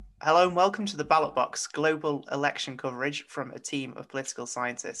Hello and welcome to the Ballot Box global election coverage from a team of political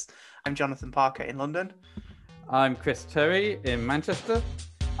scientists. I'm Jonathan Parker in London. I'm Chris Terry in Manchester.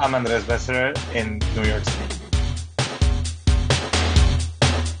 I'm Andres Besserer in New York City.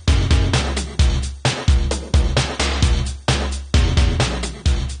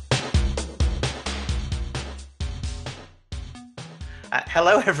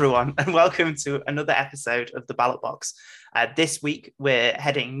 Hello, everyone, and welcome to another episode of the Ballot Box. This week, we're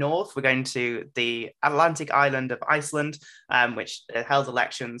heading north. We're going to the Atlantic island of Iceland, which held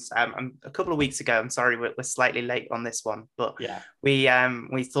elections a couple of weeks ago. I'm sorry, we're slightly late on this one, but Yeah. we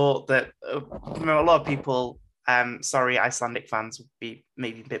thought that a lot of people, Icelandic fans would be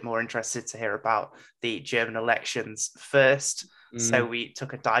maybe a bit more interested to hear about the German elections first. So we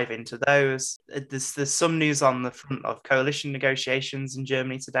took a dive into those. There's some news on the front of coalition negotiations in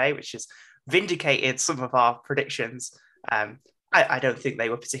Germany today, which has vindicated some of our predictions. I don't think they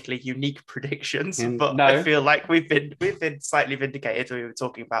were particularly unique predictions, but no. I feel like we've been slightly vindicated. We were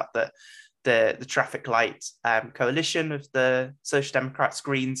talking about the traffic light coalition of the Social Democrats,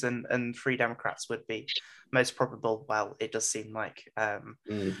 Greens, and Free Democrats would be most probable. Well, it does seem like there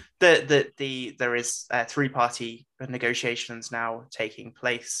is three-party negotiations now taking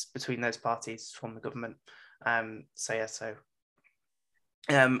place between those parties from the government.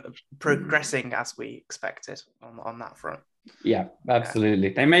 Progressing as we expected on that front. Yeah, absolutely.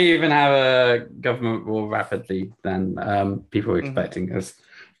 They may even have a government more rapidly than people were expecting, as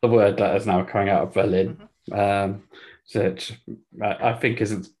the word that is now coming out of Berlin. Which I think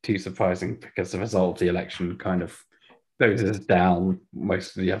isn't too surprising because the result of the election kind of closes down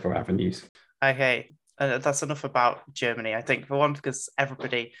most of the other avenues. Okay, that's enough about Germany, I think, for one, because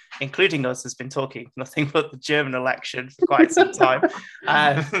everybody, including us, has been talking nothing but the German election for quite some time.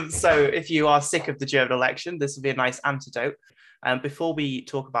 So if you are sick of the German election, this will be a nice antidote. Before we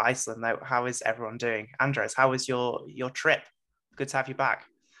talk about Iceland, though, how is everyone doing? Andres, how was your trip? Good to have you back.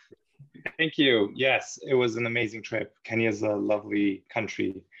 Thank you. Yes, it was an amazing trip. Kenya is a lovely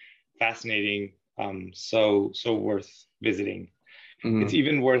country, fascinating, so worth visiting. It's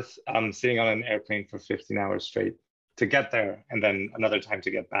even worth sitting on an airplane for 15 hours straight to get there and then another time to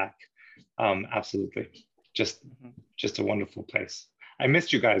get back. Absolutely. Just a wonderful place. I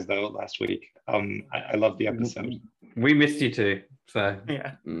missed you guys, though, last week. I loved the episode. We missed you too. So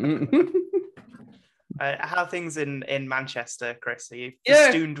yeah. How are things in Manchester, Chris? Are you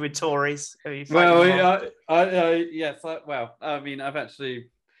festooned with Tories? Are you I've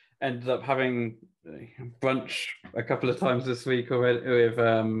actually ended up having brunch a couple of times this week already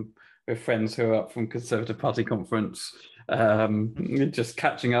with friends who are up from Conservative Party conference. Just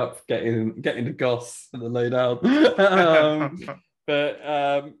catching up, getting the goss and the lowdown.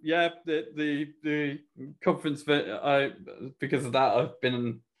 The conference, because of that, I've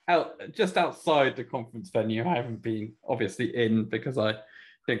been out just outside the conference venue. I haven't been obviously in because I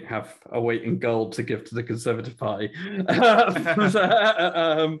don't have a weight in gold to give to the Conservative Party.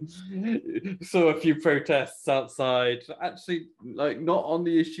 Saw a few protests outside, actually, like not on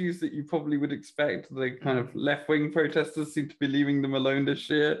the issues that you probably would expect. The kind of left-wing protesters seem to be leaving them alone this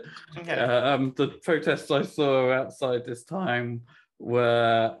year. Okay. The protests I saw outside this time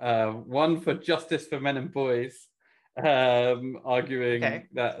were one for justice for men and boys, arguing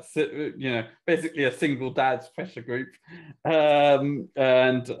that, basically a single dad's pressure group, and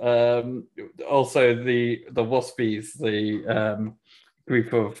also the Waspies, the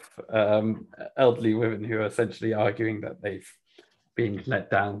group of elderly women who are essentially arguing that they've been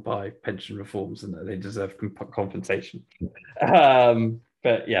let down by pension reforms and that they deserve compensation.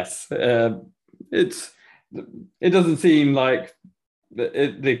 But yes, it doesn't seem like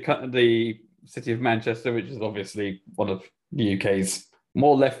the city of Manchester, which is obviously one of the UK's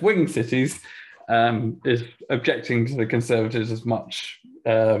more left-wing cities, is objecting to the Conservatives as much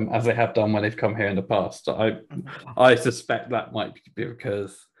as they have done when they've come here in the past. I suspect that might be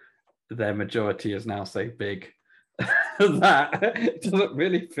because their majority is now so big that it doesn't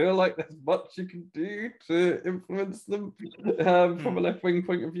really feel like there's much you can do to influence them from a left-wing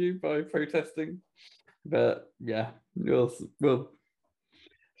point of view by protesting. But yeah, we'll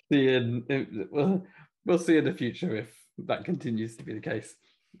see in the future if that continues to be the case.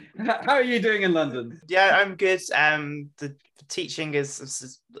 How are you doing in London? Yeah, I'm good. The teaching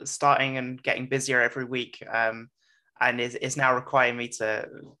is starting and getting busier every week, and is now requiring me to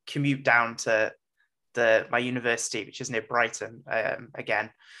commute down to my university, which is near Brighton, again,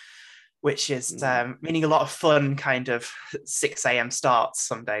 which is meaning a lot of fun kind of 6 a.m. starts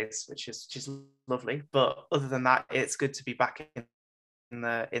some days, which is lovely. But other than that, it's good to be back in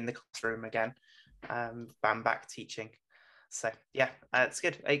the classroom again. I'm back teaching. So yeah, it's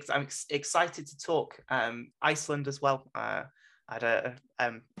good. I'm excited to talk Iceland as well. I had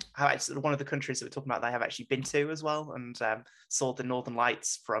one of the countries that we're talking about that I have actually been to as well, and saw the Northern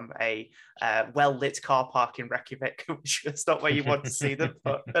Lights from a well-lit car park in Reykjavik, which is not where you want to see them,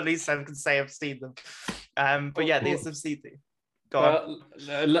 but at least I can say I've seen them. But yeah, these have seen them.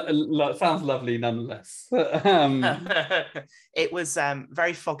 Sounds lovely nonetheless. It was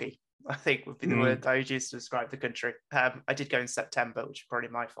very foggy, I think would be the word I would use to describe the country. I did go in September, which is probably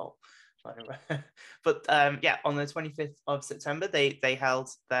my fault. But yeah, on the 25th of September, they held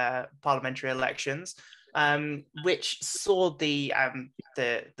their parliamentary elections, which saw the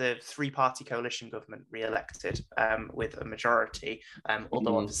three-party coalition government re-elected with a majority.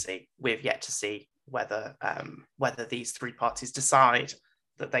 Although obviously we've yet to see whether these three parties decide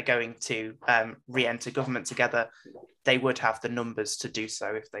that they're going to re-enter government together. They would have the numbers to do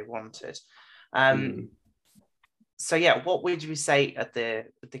so if they wanted. So yeah, what would you say are the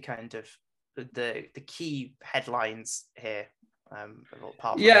kind of the key headlines here?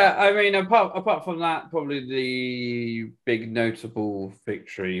 Apart from that, probably the big notable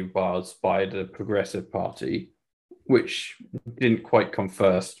victory was by the Progressive Party, which didn't quite come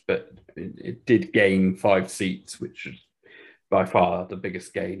first, but it did gain 5 seats, which is by far the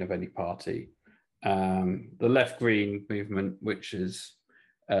biggest gain of any party. The Left Green movement, which is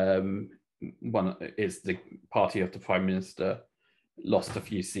the party of the Prime Minister, lost a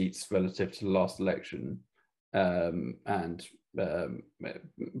few seats relative to the last election, but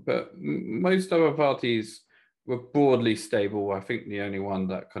most other parties were broadly stable. I think the only one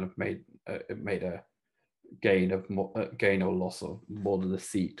that kind of made a gain or loss of more than a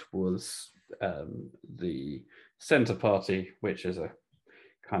seat was the Centre Party, which is a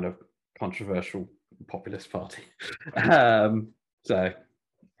kind of controversial populist party. So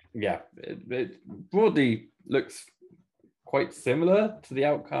yeah, it broadly looks quite similar to the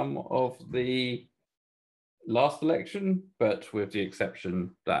outcome of the last election, but with the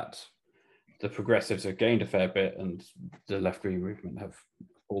exception that the Progressives have gained a fair bit and the left-wing movement have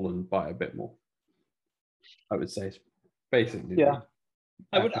fallen by a bit more. I would say, basically. Yeah,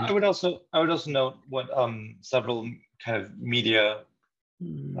 I would also note what several kind of media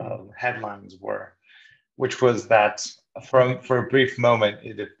headlines were, which was that for a brief moment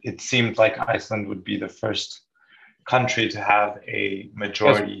it seemed like Iceland would be the first country to have a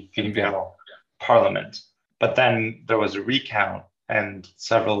majority female parliament, but then there was a recount and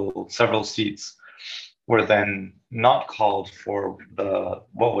several seats were then not called for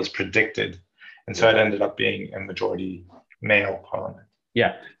what was predicted. And so it ended up being a majority male parliament.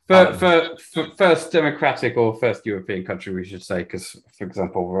 Yeah, for first democratic or first European country, we should say, because, for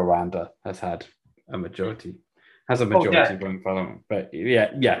example, Rwanda has a majority voting parliament. But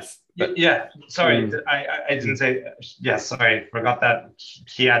yes. Sorry, I didn't say yes. Sorry, forgot that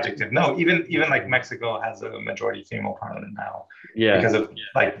key adjective. No, even like Mexico has a majority female parliament now. Yeah, because of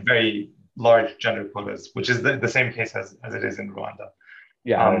like very large gender quotas, which is the same case as it is in Rwanda.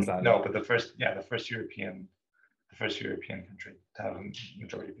 Yeah, exactly. No, but the first European country to have a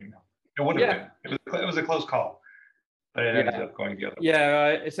majority female. It would have been. It was a close call, but it ended up going the other way. Yeah,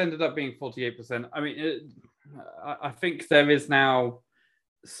 it's ended up being 48%. I mean, I think there is now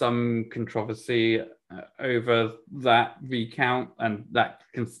some controversy over that recount, and that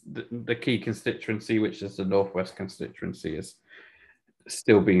the key constituency, which is the Northwest constituency, is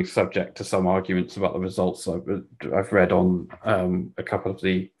still being subject to some arguments about the results. I've read on a couple of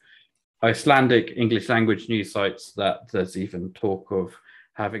the Icelandic English language news sites that there's even talk of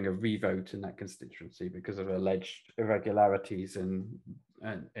having a revote in that constituency because of alleged irregularities in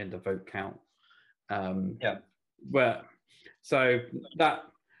the vote count. So that,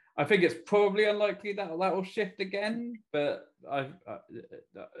 I think it's probably unlikely that will shift again, but I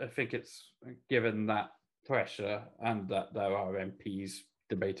think it's given that pressure and that there are MPs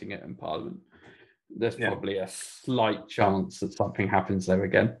debating it in Parliament, there's probably a slight chance that something happens there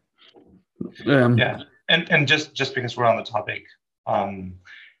again. And just because we're on the topic,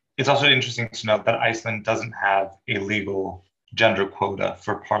 it's also interesting to note that Iceland doesn't have a legal gender quota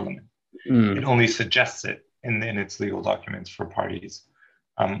for Parliament. It only suggests it in its legal documents for parties,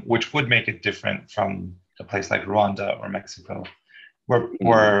 which would make it different from a place like Rwanda or Mexico,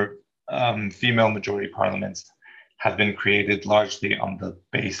 where female majority parliaments have been created largely on the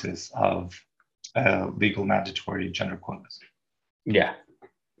basis of legal mandatory gender quotas. Yeah.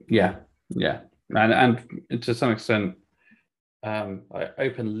 And to some extent,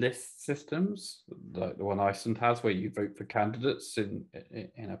 open list systems, like the one Iceland has, where you vote for candidates in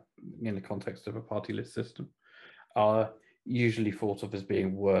the context of a party list system, are usually thought of as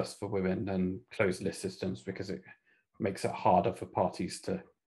being worse for women than closed list systems because it makes it harder for parties to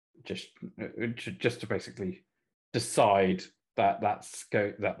just to basically decide that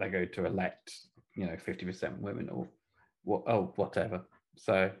they're going to elect 50% women or whatever.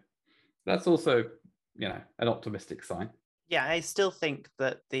 So that's also an optimistic sign. Yeah, I still think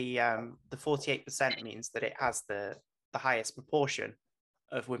that the 48% means that it has the highest proportion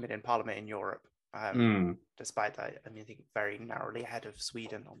of women in parliament in Europe. Despite that, I mean, I think very narrowly ahead of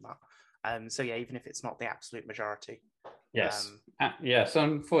Sweden on that. So yeah, even if it's not the absolute majority. Yes.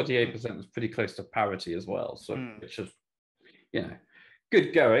 Some 48% is pretty close to parity as well. So which is,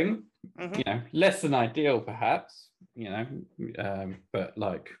 good going. Less than ideal perhaps. But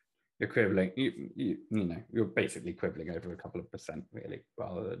like you're quibbling. You're basically quibbling over a couple of percent, really,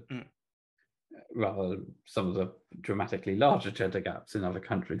 rather than some of the dramatically larger gender gaps in other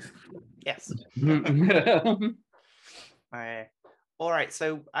countries. Yes. All right.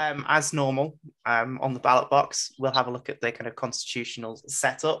 So as normal, on the ballot box, we'll have a look at the kind of constitutional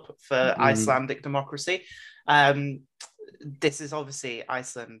setup for Icelandic democracy. This is obviously,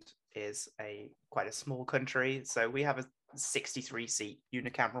 Iceland is quite a small country, so we have a 63-seat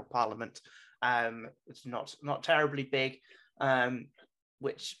unicameral parliament. It's not terribly big, and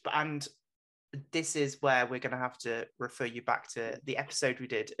this is where we're going to have to refer you back to the episode we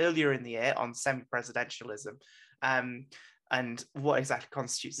did earlier in the year on semi-presidentialism, and what exactly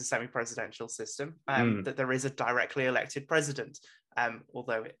constitutes a semi-presidential system. That there is a directly elected president,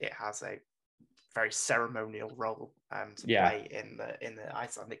 although it has a very ceremonial role to play in the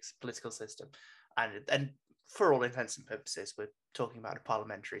Icelandic political system, and for all intents and purposes, we're talking about a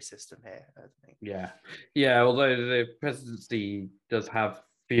parliamentary system here, I think. Yeah. Although the presidency does have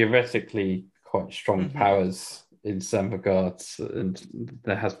theoretically quite strong powers in some regards, and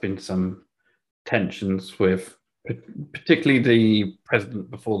there has been some tensions with particularly the president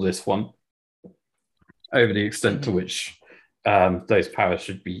before this one over the extent to which those powers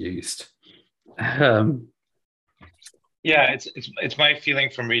should be used. It's my feeling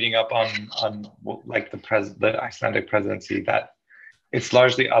from reading up on like the Icelandic presidency that it's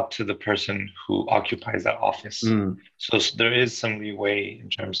largely up to the person who occupies that office. So there is some leeway in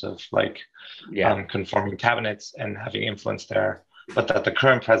terms of conforming cabinets and having influence there, but that the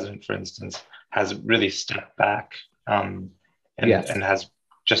current president, for instance, has really stepped back and has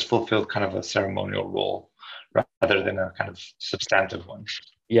just fulfilled kind of a ceremonial role rather than a kind of substantive one.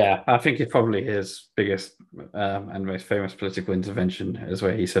 Yeah, I think it's probably his biggest and most famous political intervention is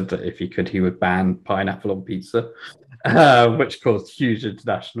where he said that if he could, he would ban pineapple on pizza, which caused huge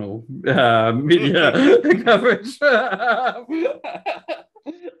international media coverage.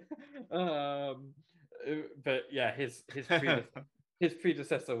 But yeah, his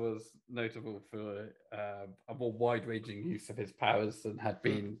predecessor was notable for a more wide-ranging use of his powers than had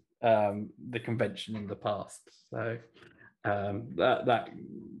been the convention in the past. So that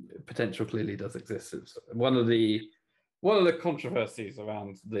potential clearly does exist. It's one of the controversies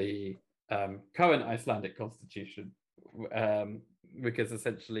around the current Icelandic constitution, because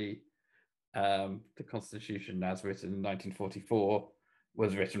essentially the constitution as written in 1944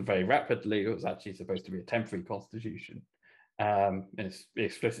 was written very rapidly. It was actually supposed to be a temporary constitution. And it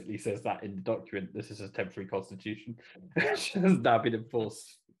explicitly says that in the document, this is a temporary constitution, which has now been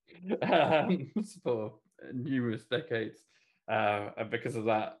enforced for numerous decades. And because of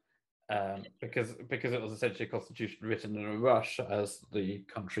that, because it was essentially a constitution written in a rush as the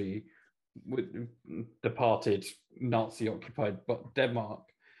country departed Nazi-occupied Denmark,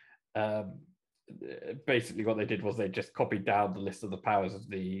 basically what they did was they just copied down the list of the powers of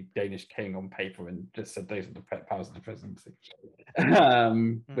the Danish king on paper and just said those are the powers of the presidency,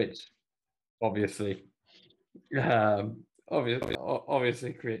 which obviously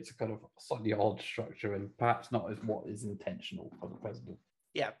creates a kind of slightly odd structure and perhaps not as what is intentional for the president.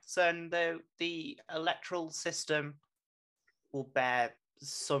 Yeah, so and the electoral system will bear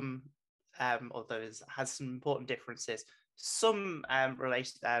some, although it has some important differences, some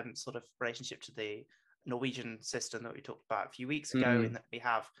sort of relationship to the Norwegian system that we talked about a few weeks ago, in that we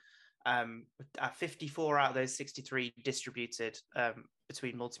have 54 out of those 63 distributed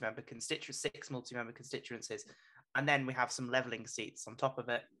between multi-member constituencies, 6 multi-member constituencies, and then we have some levelling seats on top of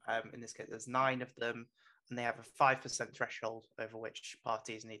it. In this case, there's 9 of them, and they have a 5% threshold over which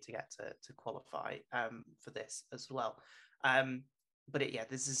parties need to get to qualify for this as well. But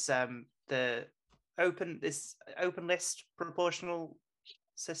this is the open list proportional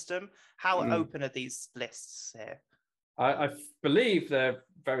system. How open are these lists here? I believe they're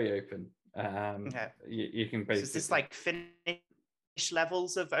very open. You can basically. So is this like Finnish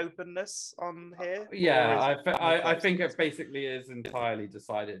levels of openness on here? Yeah, I think it basically is entirely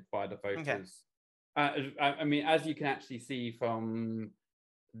decided by the voters I mean, as you can actually see from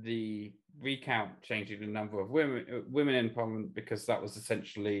the recount changing the number of women in parliament, because that was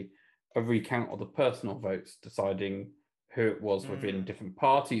essentially a recount of the personal votes deciding who it was within different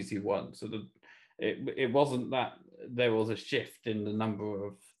parties who won. So it wasn't that there was a shift in the number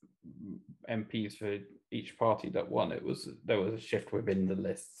of MPs for each party that won. There was a shift within the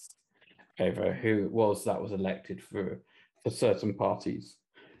lists over who it was that was elected for certain parties.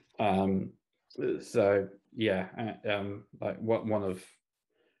 So yeah, like one of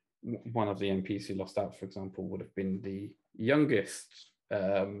the MPs who lost out, for example, would have been the youngest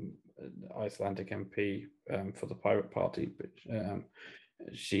Icelandic MP for the Pirate Party, but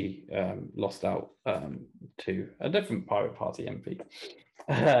she lost out to a different Pirate Party MP.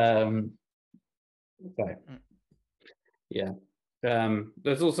 So yeah,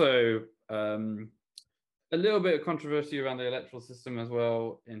 there's also a little bit of controversy around the electoral system as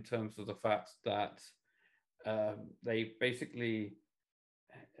well, in terms of the fact that they basically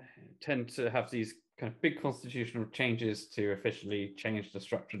tend to have these kind of big constitutional changes to officially change the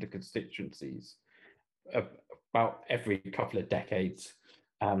structure of the constituencies about every couple of decades.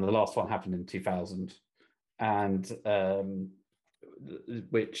 The last one happened in 2000, and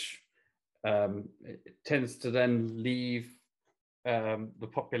which tends to then leave the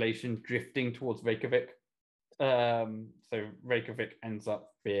population drifting towards Reykjavik. So Reykjavik ends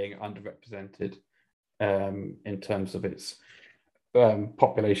up being underrepresented in terms of its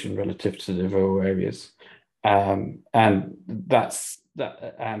population relative to the rural areas, and that's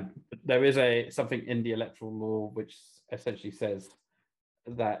that. And there is something in the electoral law which essentially says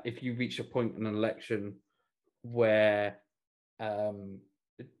that if you reach a point in an election where the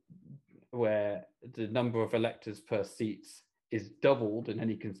number of electors per seat is doubled in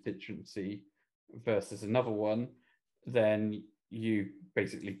any constituency versus another one, then you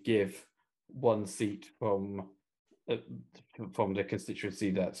basically give one seat from the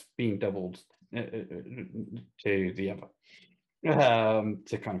constituency that's being doubled to the other,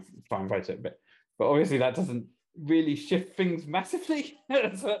 to kind of try and vote it a bit. But obviously that doesn't really shift things massively,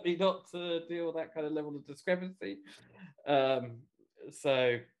 certainly not to deal with that kind of level of discrepancy.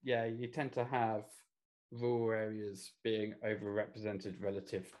 So yeah, you tend to have rural areas being overrepresented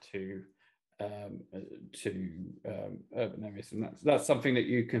relative to urban areas, and that's something that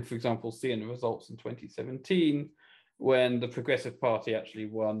you can, for example, see in the results in 2017, when the Progressive Party actually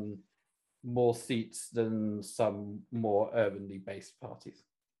won more seats than some more urbanly based parties.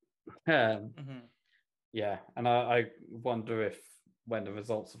 Yeah, and I wonder if when the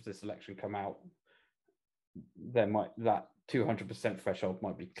results of this election come out, that 200% threshold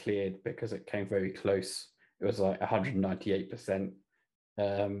might be cleared, because it came very close. It was like 198%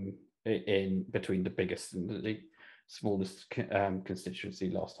 in between the biggest and the smallest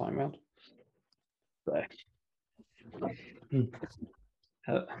constituency last time around.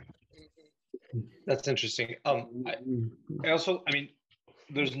 That's interesting. I mean,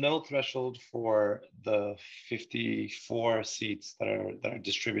 there's no threshold for the 54 seats that are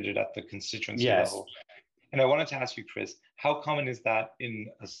distributed at the constituency level. And I wanted to ask you, Chris, how common is that in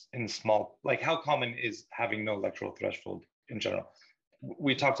small, like how common is having no electoral threshold in general?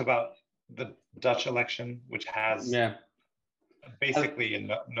 We talked about the Dutch election, which has basically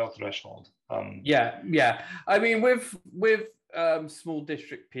no threshold. Yeah. I mean, with small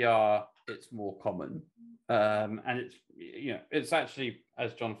district PR, it's more common, and it's actually,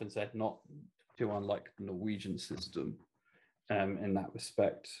 as Jonathan said, not too unlike the Norwegian system in that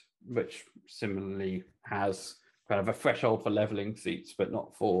respect, which similarly has kind of a threshold for leveling seats, but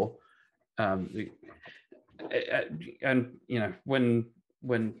not for and when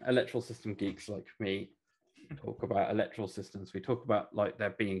electoral system geeks like me talk about electoral systems, we talk about like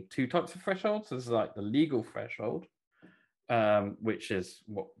there being two types of thresholds. There's like the legal threshold, which is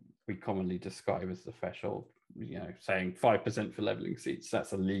what we commonly describe as the threshold, saying 5% for leveling seats.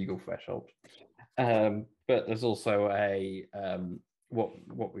 That's a legal threshold. But there's also a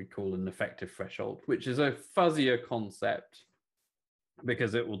what we call an effective threshold, which is a fuzzier concept,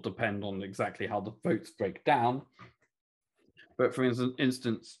 because it will depend on exactly how the votes break down. But for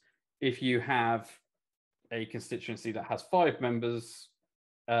instance, if you have a constituency that has 5 members,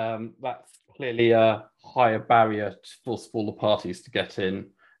 that's clearly a higher barrier for smaller parties to get in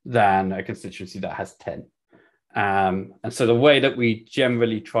than a constituency that has 10. And so the way that we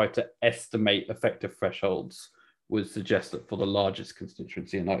generally try to estimate effective thresholds would suggest that for the largest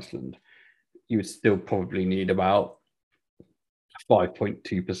constituency in Iceland, you would still probably need about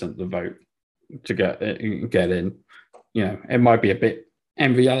 5.2% of the vote to get in. It might be a bit,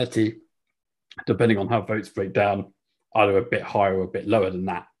 in reality, depending on how votes break down, either a bit higher or a bit lower than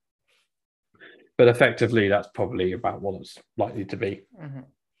that. but effectively that's probably about what it's likely to be. Mm-hmm.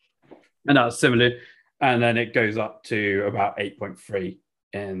 And that's similar. And then it goes up to about 8.3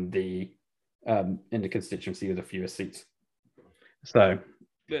 in the constituency with the fewest seats. So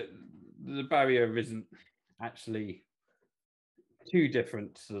the barrier isn't actually too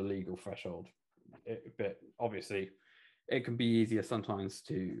different to the legal threshold. But obviously, it can be easier sometimes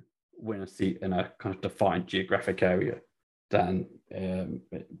to win a seat in a kind of defined geographic area than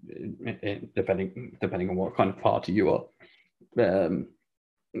depending on what kind of party you are.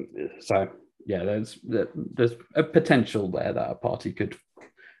 So yeah, there's a potential there that a party could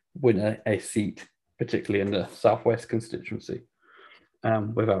win a seat, particularly in the southwest constituency,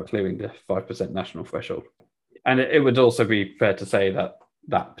 without clearing the 5% national threshold. And it would also be fair to say that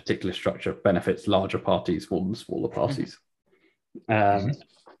that particular structure benefits larger parties more than smaller parties. Yeah.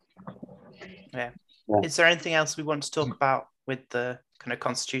 Is there anything else we want to talk about with the kind of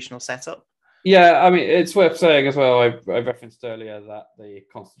constitutional setup? Yeah, I mean, it's worth saying as well, I referenced earlier that the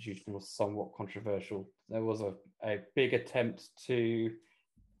constitution was somewhat controversial. There was a big attempt to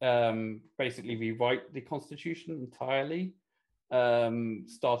basically rewrite the constitution entirely,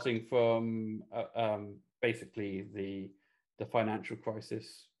 starting from basically the financial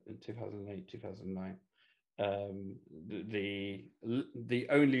crisis in 2008, 2009. The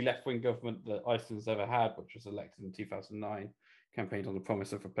only left-wing government that Iceland's ever had, which was elected in 2009, campaigned on the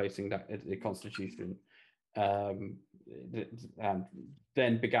promise of replacing the constitution, and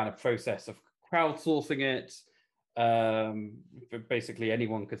then began a process of crowdsourcing it. Basically,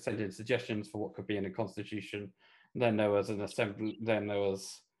 anyone could send in suggestions for what could be in a constitution. Then there was an assembly. Then there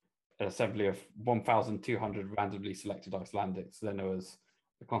was an assembly of 1,200 randomly selected Icelandics. Then there was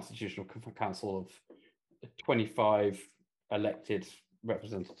the Constitutional Council of 25 elected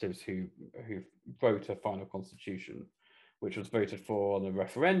representatives who wrote a final constitution, which was voted for on a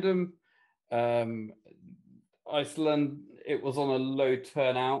referendum. Iceland, it was on a low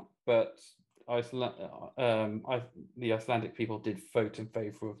turnout, but the Icelandic people did vote in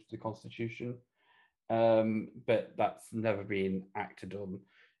favour of the constitution, but that's never been acted on.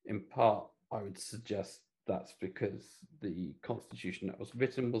 In part, I would suggest that's because the constitution that was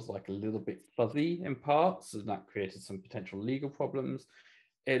written was like a little bit fuzzy in parts, and that created some potential legal problems.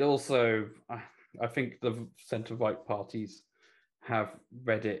 It also, I think the centre-right parties have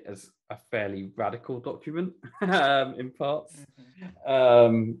read it as a fairly radical document in parts.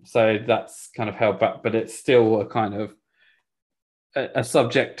 So that's kind of held back, but it's still a kind of a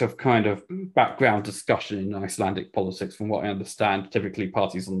subject of kind of background discussion in Icelandic politics. From what I understand, typically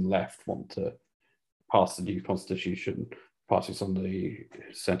parties on the left want to pass the new constitution, parties on the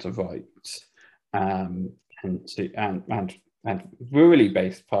centre-right and rurally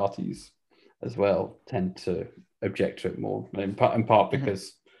based parties as well tend to object to it more, in part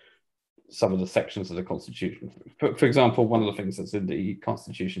because some of the sections of the constitution, for example, one of the things that's in the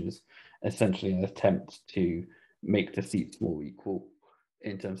constitution is essentially an attempt to make the seats more equal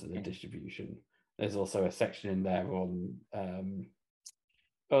in terms of the distribution. There's also a section in there on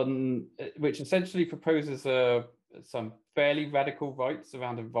which essentially proposes some fairly radical rights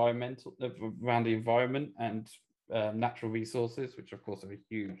around the environment and natural resources, which of course are a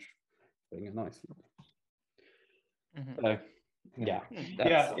huge thing in Iceland. So,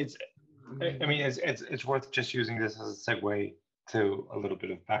 it's worth just using this as a segue to a little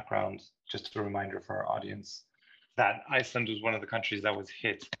bit of background, just a reminder for our audience that Iceland was one of the countries that was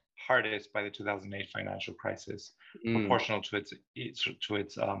hit hardest by the 2008 financial crisis, proportional to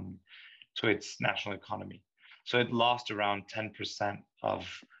its national economy. So it lost around 10% of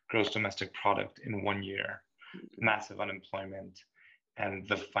gross domestic product in 1 year, massive unemployment, and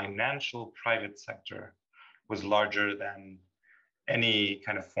the financial private sector was larger than any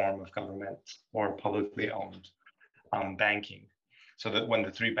kind of form of government or publicly owned banking. So that when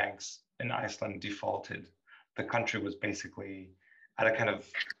the 3 banks in Iceland defaulted, the country was basically at a kind of,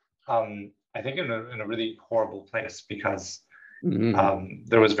 I think in a really horrible place, because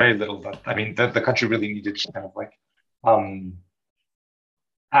there was very little, but I mean, the country really needed to kind of like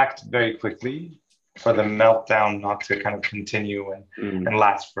act very quickly for the meltdown not to kind of continue and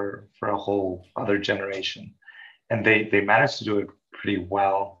last for a whole other generation. And they managed to do it pretty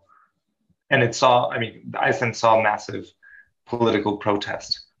well. And Iceland saw massive political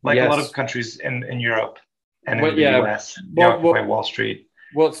protest, like a lot of countries in Europe and in the US, by Wall Street.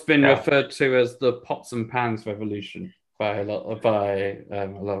 What's been referred to as the pots and pans revolution by a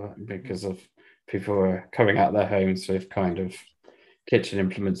lot because of people who are coming out their homes with kind of kitchen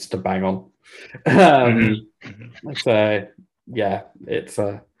implements to bang on. So yeah,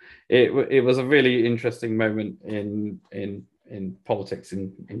 it was a really interesting moment in in politics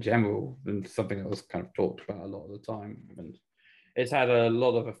in general, and something that was kind of talked about a lot of the time. And it's had a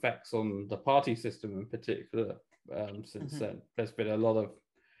lot of effects on the party system in particular since then. There's been a lot of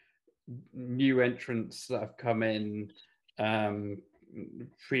new entrants that have come in. The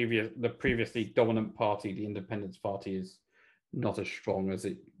previously dominant party, the Independence Party, is not as strong as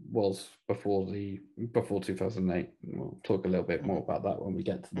it was before 2008. We'll talk a little bit more about that when we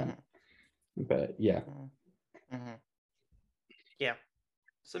get to that. But yeah. Yeah.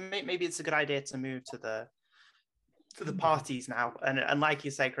 So maybe it's a good idea to move to the parties now, and like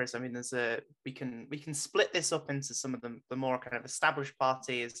you say, Chris, I mean, we can split this up into some of the more kind of established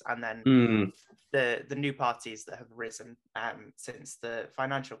parties, and then the new parties that have arisen since the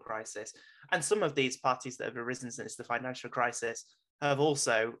financial crisis. And some of these parties that have arisen since the financial crisis have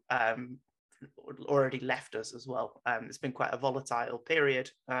also already left us as well. It's been quite a volatile period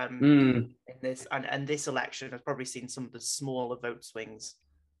in this, and this election has probably seen some of the smaller vote swings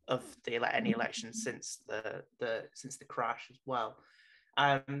of any election since the crash as well.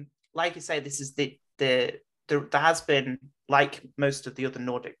 Like you say, this is there has been, like most of the other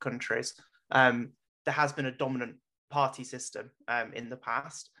Nordic countries, there has been a dominant party system in the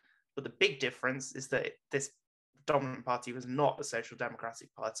past, but the big difference is that this dominant party was not a social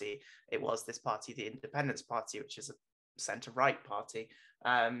democratic party. It was this party, the Independence Party, which is a centre-right party.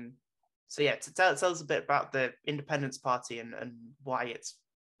 So yeah, tell us a bit about the Independence Party and why it's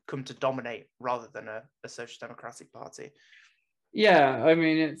come to dominate rather than a social democratic party. Yeah, I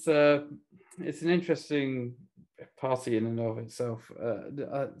mean, it's an interesting party in and of itself.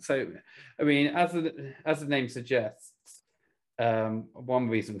 So, I mean, as the name suggests, one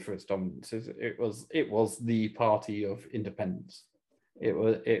reason for its dominance is it was the party of independence. It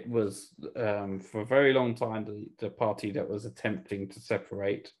was for a very long time the party that was attempting to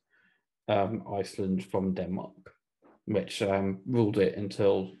separate Iceland from Denmark, which ruled it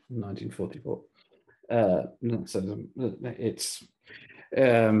until 1944.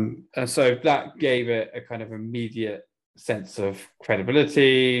 So that gave it a kind of immediate sense of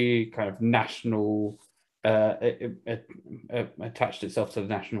credibility, kind of national. It attached itself to the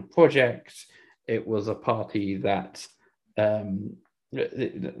national project. It was a party that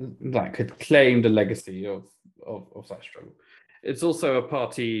could claim the legacy of that struggle. It's also a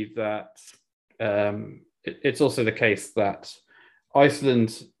party that it's also the case that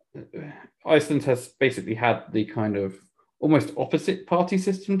Iceland has basically had the kind of almost opposite party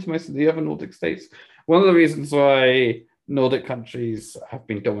system to most of the other Nordic states. One of the reasons why Nordic countries have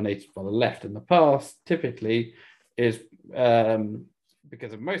been dominated by the left in the past, typically, is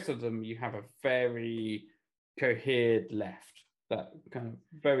because of most of them, you have a very coherent left, that kind of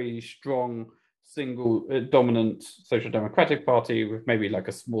very strong, single, dominant social democratic party with maybe like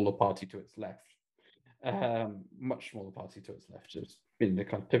a smaller party to its left. Much smaller party to its left has been the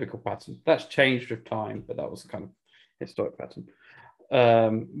kind of typical pattern. That's changed with time, but that was a kind of historic pattern.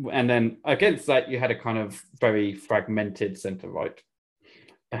 And then against that, you had a kind of very fragmented centre-right.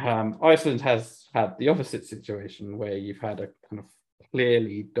 Iceland has had the opposite situation where you've had a kind of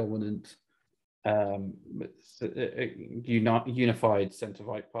clearly dominant unified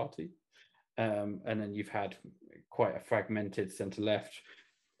centre-right party. And then you've had quite a fragmented centre-left,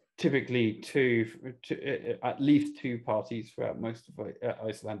 typically at least two parties throughout most of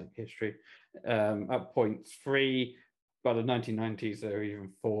Icelandic history. At point 3, by the 1990s, there were even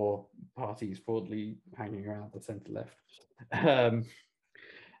 4 parties broadly hanging around the centre-left.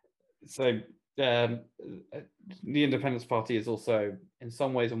 So the Independence Party is also, in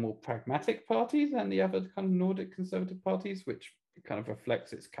some ways, a more pragmatic party than the other kind of Nordic conservative parties, which kind of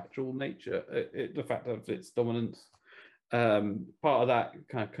reflects its catch-all nature, the fact of its dominance. Part of that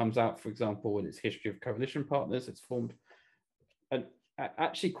kind of comes out, for example, in its history of coalition partners. It's formed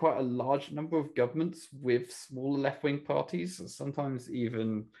actually quite a large number of governments with smaller left-wing parties, sometimes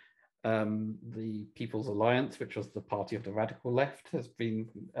even the People's Alliance, which was the party of the radical left, has been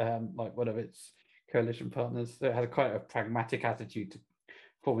like one of its coalition partners. So it has quite a pragmatic attitude to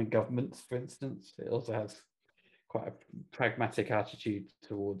forming governments, for instance. It also has quite a pragmatic attitude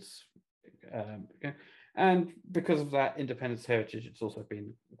towards and because of that independence heritage, it's also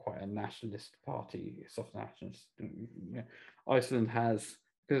been quite a nationalist party, soft nationalist. Iceland has,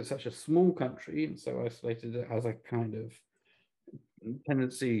 because it's such a small country and so isolated, it has a kind of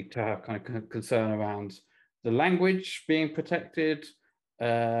tendency to have kind of concern around the language being protected,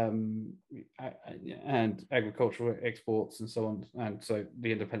 and agricultural exports and so on. And so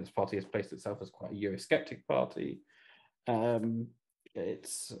the Independence Party has placed itself as quite a Eurosceptic party.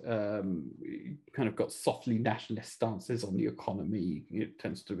 It's kind of got softly nationalist stances on the economy. It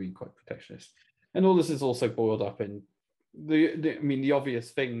tends to be quite protectionist. And all this is also boiled up in I mean, the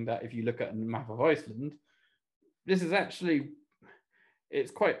obvious thing that if you look at a map of Iceland, this is actually,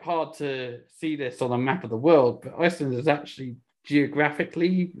 it's quite hard to see this on a map of the world, but Iceland is actually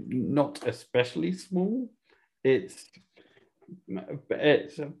geographically not especially small. It's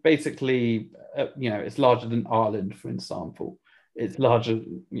basically, it's larger than Ireland, for example. It's larger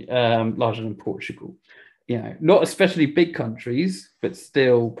than Portugal. Not especially big countries, but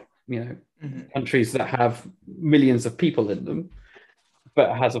still, countries that have millions of people in them,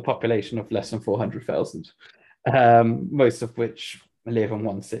 but has a population of less than 400,000, most of which live in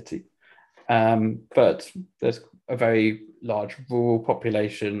one city. But there's a very large rural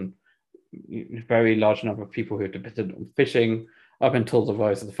population, very large number of people who are dependent on fishing. Up until the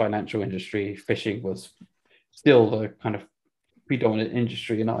rise of the financial industry, fishing was still the kind of predominant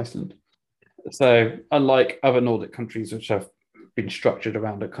industry in Iceland. So unlike other Nordic countries, which have been structured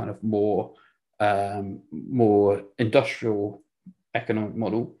around a kind of more industrial economic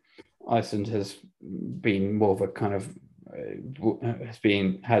model, Iceland has been more of a kind of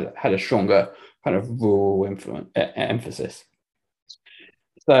had a stronger kind of rural emphasis.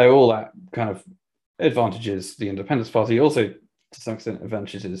 So all that kind of advantages the Independence Party, also to some extent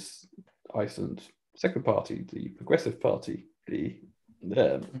advantages Iceland's second party, the Progressive Party,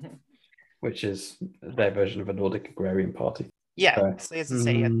 which is their version of a Nordic agrarian party. Yeah, so as I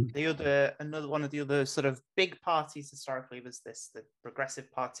say, another one of the other sort of big parties historically was the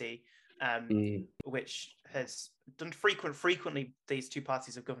Progressive Party, which has done frequently these two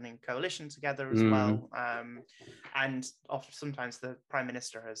parties of governing coalition together as well, and often sometimes the Prime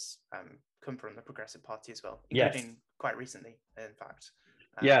Minister has come from the Progressive Party as well, including quite recently, in fact.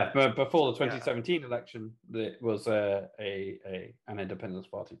 But before the 2017 election, there was an Independence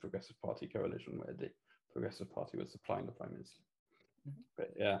Party, Progressive Party coalition where the Progressive Party was supplying the Prime Minister.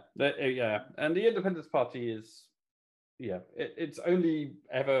 But and the Independence Party is, it's only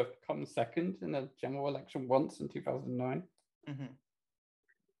ever come second in a general election once in 2009.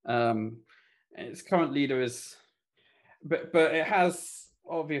 Its current leader is, but it has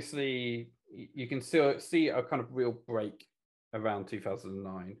obviously, you can still see a kind of real break around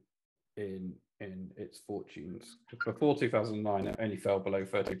 2009 in its fortunes. Before 2009, it only fell below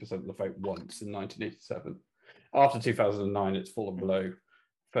 30% of the vote once in 1987. After 2009, it's fallen below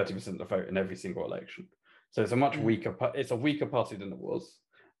 30% of the vote in every single election. So it's a much weaker. It's a weaker party than it was.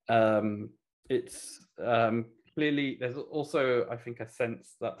 It's clearly, there's also, I think, a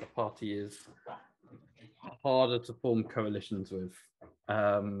sense that the party is harder to form coalitions with,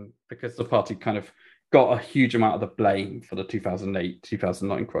 because the party kind of got a huge amount of the blame for the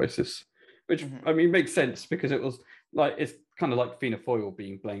 2008-2009 crisis, which I mean makes sense, because it was like, it's kind of like Fianna Fáil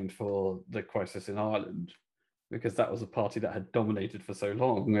being blamed for the crisis in Ireland, because that was a party that had dominated for so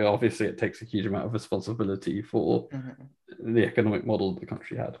long. Obviously, it takes a huge amount of responsibility for the economic model the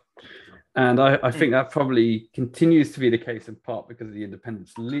country had. And I think that probably continues to be the case, in part because of the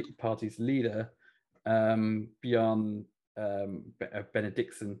Independence Party's leader, Björn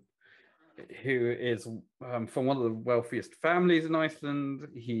Benediktsson, who is from one of the wealthiest families in Iceland.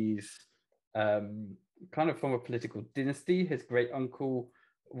 He's kind of from a political dynasty. His great uncle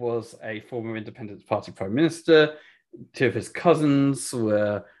was a former Independence Party Prime Minister. Two of his cousins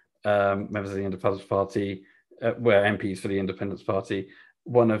were members of the Independence Party, were MPs for the Independence Party.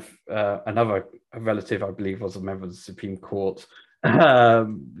 One of another relative, I believe, was a member of the Supreme Court.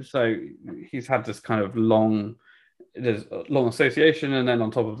 So he's had this kind of long association, and then on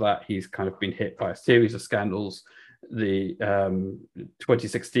top of that, he's kind of been hit by a series of scandals. The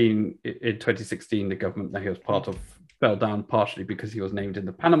 2016, the government that he was part of fell down partially because he was named in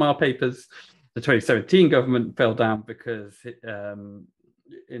the Panama Papers. The 2017 government fell down because in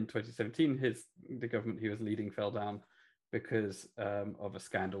 2017 the government he was leading fell down because of a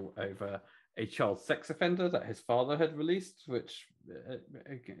scandal over a child sex offender that his father had released, which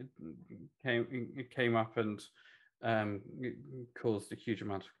came up and caused a huge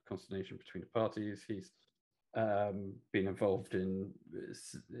amount of consternation between the parties. He's been involved in,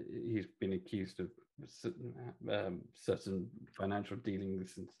 he's been accused of certain financial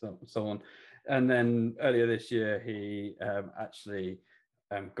dealings and so on. And then earlier this year, he actually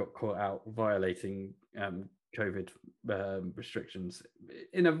got caught out violating COVID restrictions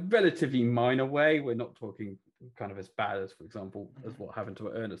in a relatively minor way. We're not talking kind of as bad as, for example, as what happened to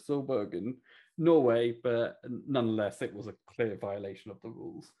Ernest Solberg in Norway, but nonetheless, it was a clear violation of the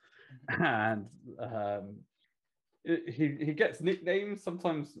rules. And he gets nicknames.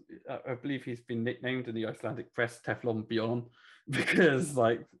 Sometimes I believe he's been nicknamed in the Icelandic press Teflon Bjorn, because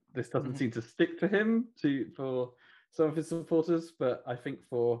like this doesn't seem to stick to him for some of his supporters. But I think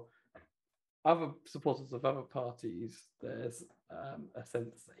for other supporters of other parties, there's a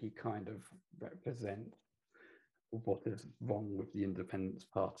sense that he kind of represents what is wrong with the Independence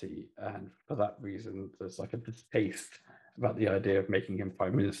Party, and for that reason, there's like a distaste about the idea of making him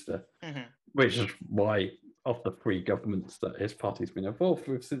prime minister, which is why of the 3 governments that his party's been involved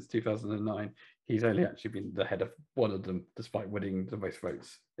with since 2009, he's only actually been the head of one of them, despite winning the most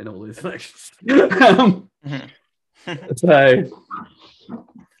votes in all these elections. So,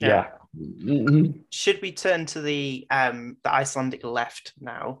 yeah. Should we turn to the Icelandic left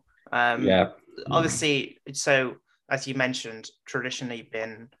now? Yeah. Obviously, so as you mentioned, traditionally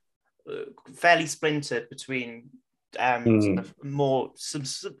been fairly splintered between sort of more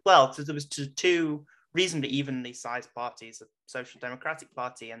well, there was 2 reasonably evenly sized parties: a Social Democratic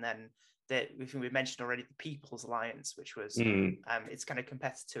Party, and then we mentioned already the People's Alliance, which was its kind of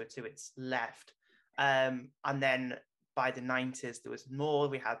competitor to its left, and then by the 90s there was more.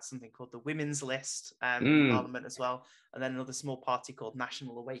 We had something called the Women's List in Parliament as well, and then another small party called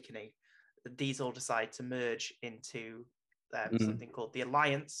National Awakening. These all decide to merge into something called the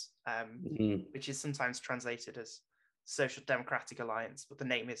Alliance, which is sometimes translated as Social Democratic Alliance, but the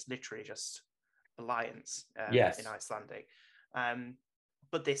name is literally just Alliance in Icelandic.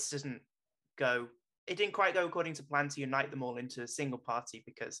 But this didn't quite go according to plan to unite them all into a single party,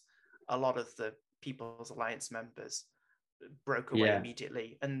 because a lot of the People's Alliance members broke away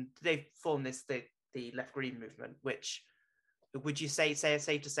immediately, and they've formed the Left Green movement, which would you say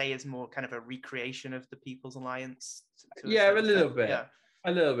safe to say is more kind of a recreation of the People's Alliance? A little bit. Yeah.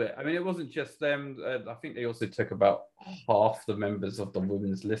 A little bit. I mean, it wasn't just them. I think they also took about half the members of the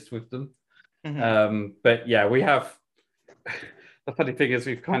Women's List with them. But yeah, we have the funny thing is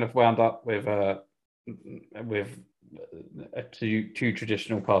we've kind of wound up with two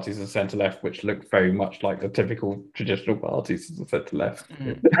traditional parties of centre left, which look very much like the typical traditional parties of the centre left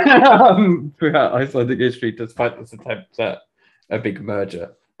throughout Icelandic history, despite this attempt at a big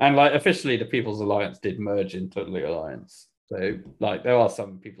merger. And like officially, the People's Alliance did merge into the Alliance. So like there are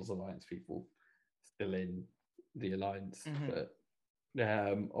some People's Alliance people still in the Alliance, but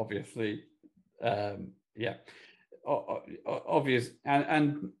obviously, obvious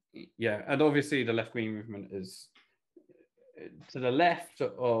and obviously the left wing movement is to the left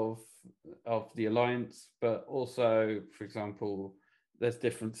of the Alliance, but also, for example, there's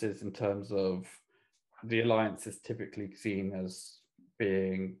differences in terms of the Alliance is typically seen as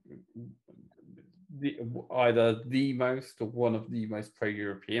being either the most or one of the most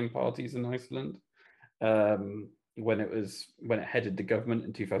pro-European parties in Iceland. When it headed the government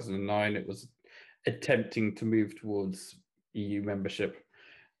in 2009, it was attempting to move towards EU membership,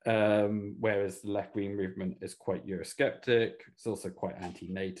 whereas the left wing movement is quite Eurosceptic. It's also quite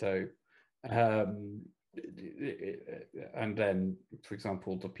anti-NATO. And then, for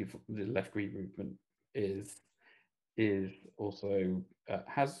example, the left wing movement is also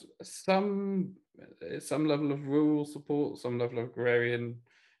has some level of rural support, some level of agrarian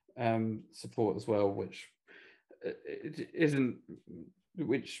support as well, which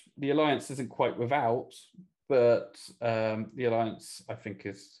the Alliance isn't quite without, but the Alliance, I think,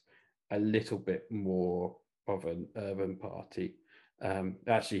 is a little bit more of an urban party. It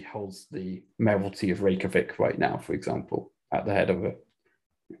actually holds the mayoralty of Reykjavik right now, for example, at the head of a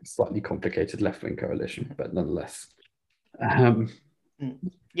slightly complicated left-wing coalition, but nonetheless.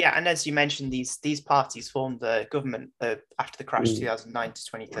 Yeah, and as you mentioned, these parties formed the government after the crash 2009 to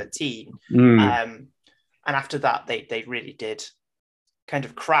 2013. And after that, they really did kind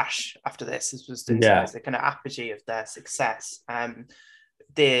of crash after this. This was the kind of apogee of their success.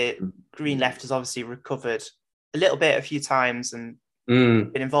 The Green Left has obviously recovered a little bit a few times and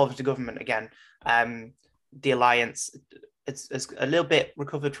been involved in the government again. The Alliance, it's a little bit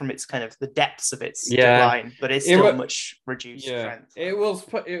recovered from its kind of the depths of its decline, but it's still much reduced strength. It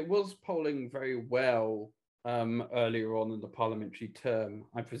was polling very well earlier on in the parliamentary term,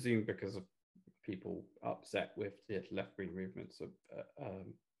 I presume because of people upset with the left-wing movements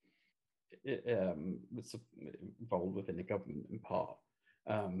it's involved within the government in part.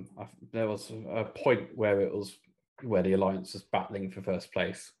 There was a point where the Alliance was battling for first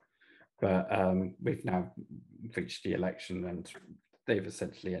place, but we've now reached the election and they've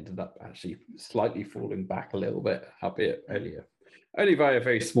essentially ended up actually slightly falling back a little bit, albeit only by a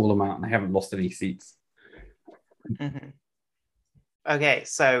very small amount, and they haven't lost any seats. Okay,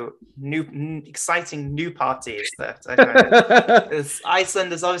 so exciting new parties that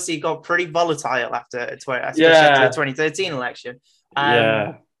Iceland has obviously got pretty volatile after the 2013 election.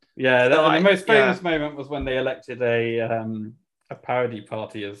 The most famous moment was when they elected a parody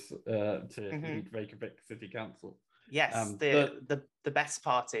party as to lead Reykjavik City Council. Yes, the best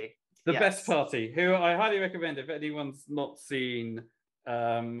party. The Best Party, who I highly recommend if anyone's not seen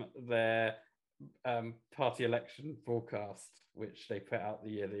their party election broadcast, which they put out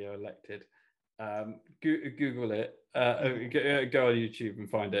the year they were elected. Google it, go on YouTube and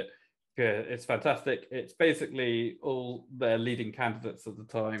find it. It's fantastic. It's basically all their leading candidates at the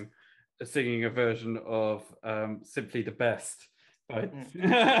time singing a version of Simply the Best by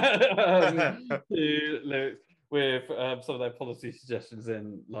with some of their policy suggestions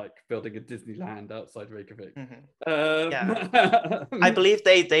in, like building a Disneyland outside Reykjavik. I believe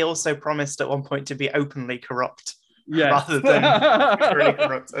they also promised at one point to be openly corrupt. Yes. Rather than really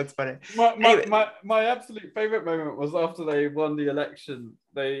corrupt. That's funny. My absolute favorite moment was after they won the election,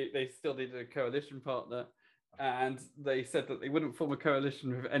 they still needed a coalition partner, and they said that they wouldn't form a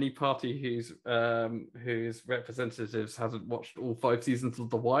coalition with any party whose representatives hasn't watched all 5 seasons of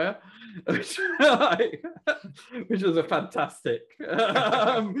The Wire, which was a fantastic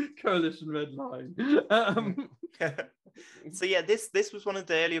coalition red line. So yeah, this was one of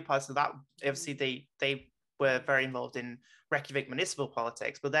the earlier parts of that. Obviously, they were very involved in Reykjavik municipal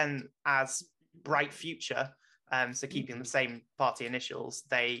politics, but then as Bright Future, so keeping the same party initials,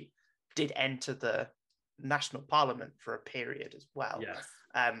 they did enter the national parliament for a period as well. Yes.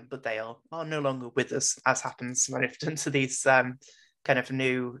 But they are no longer with us, as happens when it's done to these kind of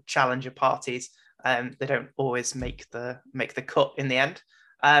new challenger parties. They don't always make the cut in the end.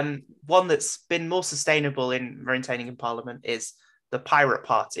 One that's been more sustainable in maintaining in parliament is the Pirate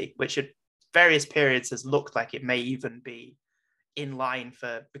Party, which at various periods has looked like it may even be in line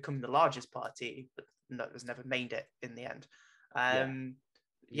for becoming the largest party, but no, it was never made it in the end.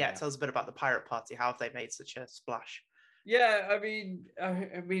 Tell us a bit about the Pirate Party. How have they made such a splash? Yeah, I mean,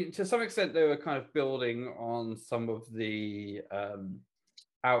 to some extent, they were kind of building on some of the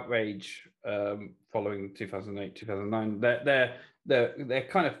outrage following 2008, 2009. Their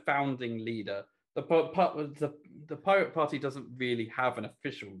kind of founding leader. The Pirate Party doesn't really have an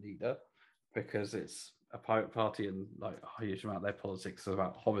official leader, because it's a pirate party, and like a huge amount of their politics is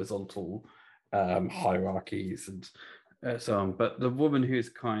about horizontal hierarchies and so on. But the woman who's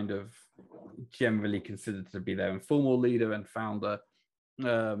kind of generally considered to be their informal leader and founder,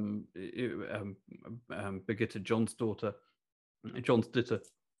 Birgitta John's daughter, was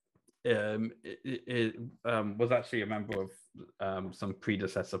actually a member of some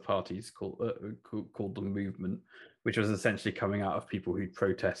predecessor parties called the Movement, which was essentially coming out of people who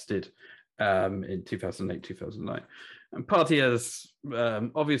protested in 2008, 2009. And party has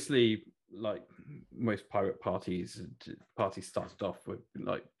obviously, like most pirate parties started off with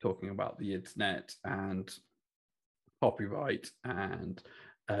like talking about the internet and copyright and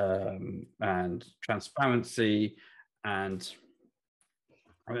transparency and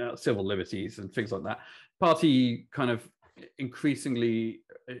civil liberties and things like that. Party kind of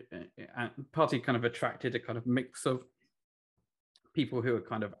attracted a kind of mix of people who are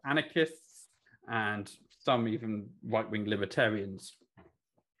kind of anarchists and some even right-wing libertarians.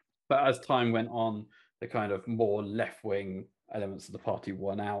 But as time went on, the kind of more left-wing elements of the party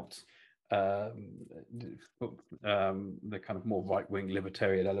won out. The kind of more right-wing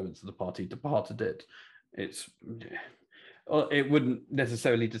libertarian elements of the party departed it. It wouldn't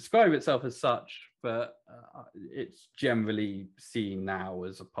necessarily describe itself as such, but it's generally seen now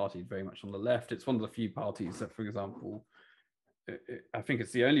as a party very much on the left. It's one of the few parties that, for example, I think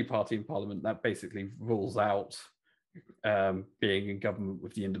it's the only party in Parliament that basically rules out being in government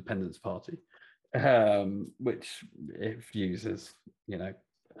with the Independence Party, which it views as,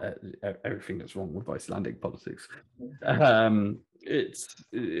 everything that's wrong with Icelandic politics. There's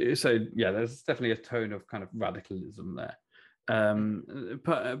definitely a tone of kind of radicalism there.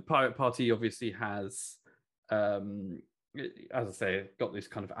 Pirate Party obviously has, as I say, got these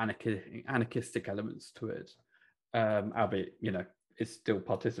kind of anarchistic elements to it. Albeit, it's still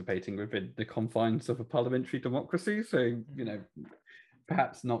participating within the confines of a parliamentary democracy. So,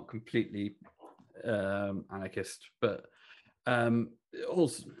 perhaps not completely anarchist, but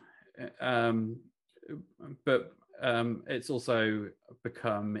also, it's also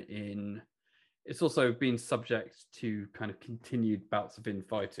it's also been subject to kind of continued bouts of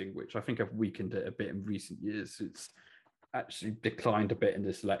infighting, which I think have weakened it a bit in recent years. It's actually declined a bit in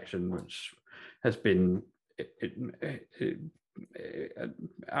this election, which has been,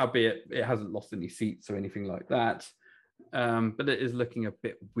 albeit it hasn't lost any seats or anything like that, but it is looking a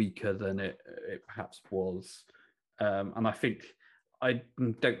bit weaker than it perhaps was. And I think I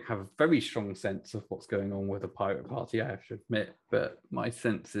don't have a very strong sense of what's going on with the Pirate Party, I have to admit, but my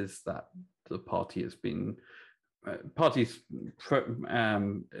sense is that the party has been,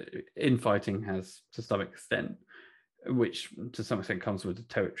 infighting has to some extent which to some extent comes with the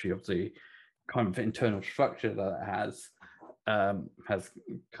territory of the kind of internal structure that it has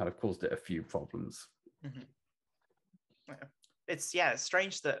kind of caused it a few problems. Mm-hmm. It's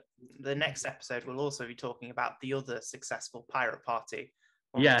strange that the next episode will also be talking about the other successful pirate party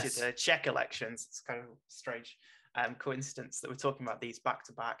when we did the Czech elections. It's kind of a strange coincidence that we're talking about these back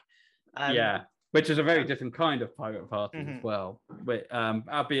to back. Which is a very different kind of pirate party as well. But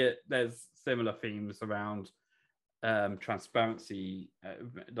albeit there's similar themes around transparency,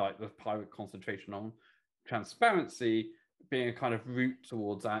 like the pirate concentration on transparency being a kind of route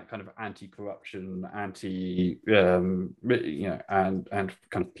towards that kind of anti-corruption, and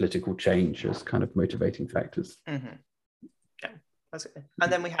kind of political change as kind of motivating factors. Mm-hmm. Yeah, that's it.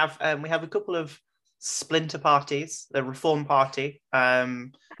 And then we have a couple of splinter parties: the Reform Party,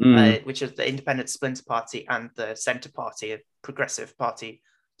 which is the Independent Splinter Party, and the Centre Party, a Progressive Party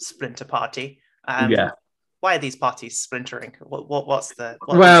splinter party. Why are these parties splintering? What's the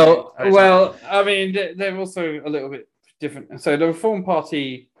I mean, they're also a little bit different. So the Reform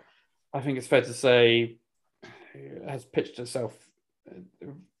Party, I think it's fair to say, has pitched itself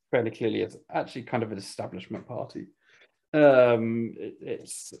fairly clearly as actually kind of an establishment party.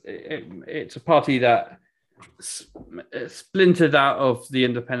 It's a party that splintered out of the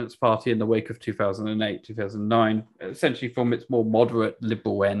Independence Party in the wake of 2008, 2009, essentially from its more moderate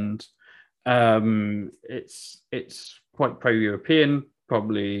liberal end. It's quite pro-European,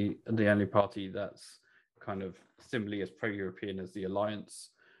 probably the only party that's kind of similarly as pro-European as the Alliance.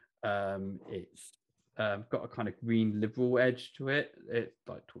 It's got a kind of green liberal edge to it. It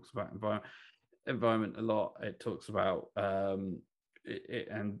like talks about environment a lot. It talks about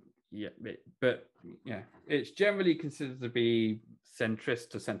it's generally considered to be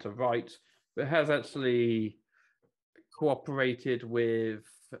centrist to centre right, but has actually cooperated with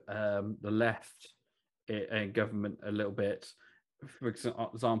the left in government a little bit. For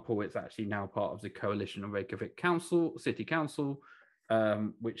example, it's actually now part of the coalition of Reykjavik City Council,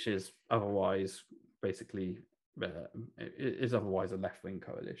 which is otherwise basically is otherwise a left-wing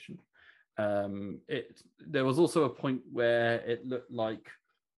coalition. There was also a point where it looked like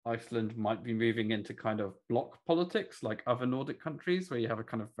Iceland might be moving into kind of bloc politics, like other Nordic countries, where you have a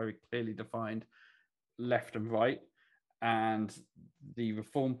kind of very clearly defined left and right. And the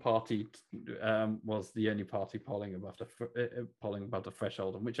Reform Party was the only party polling above the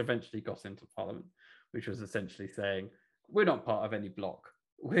threshold, and which eventually got into Parliament, which was essentially saying we're not part of any bloc.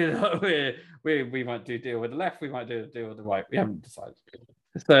 We might do a deal with the left, we might do a deal with the right. We haven't decided.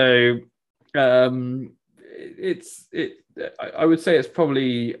 So I would say it's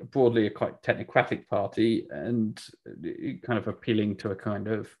probably broadly a quite technocratic party, and kind of appealing to a kind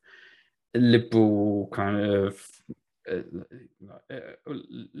of liberal kind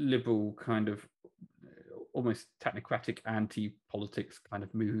of almost technocratic anti-politics kind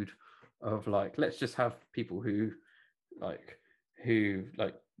of mood of like, let's just have people who are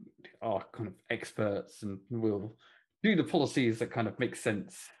kind of experts and will do the policies that kind of make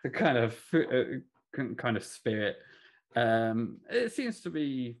sense, the kind of spirit. It seems to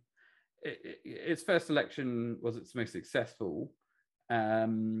be its first election was its most successful.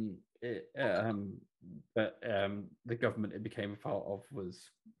 But the government it became a part of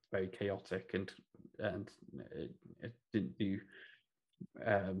was very chaotic, and it didn't do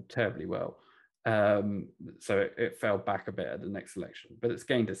terribly well. So it fell back a bit at the next election, but it's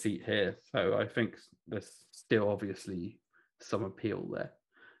gained a seat here. So I think there's still obviously some appeal there.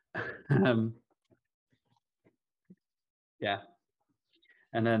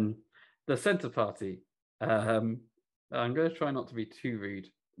 And then the Centre Party. I'm going to try not to be too rude.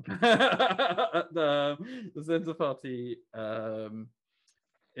 The Centre Party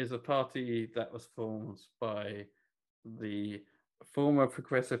is a party that was formed by the former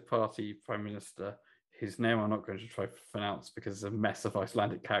Progressive Party Prime Minister, whose name I'm not going to try to pronounce because it's a mess of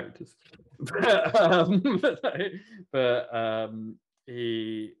Icelandic characters.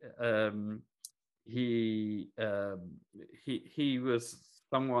 He was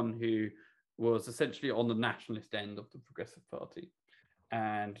someone who was essentially on the nationalist end of the Progressive Party,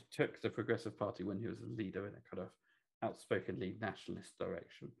 and took the Progressive Party when he was a leader in a kind of outspokenly nationalist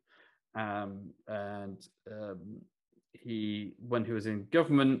direction. When he was in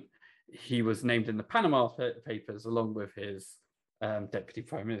government, he was named in the Panama Papers along with his deputy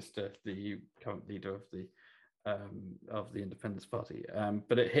prime minister, the current leader of the Independence Party.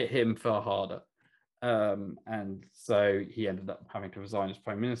 But it hit him far harder, and so he ended up having to resign as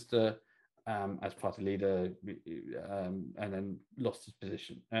prime minister. As party leader, and then lost his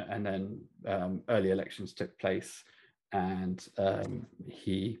position. And then early elections took place, and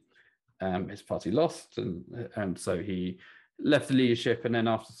he his party lost, and so he left the leadership. And then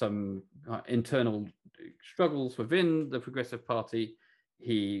after some internal struggles within the Progressive Party,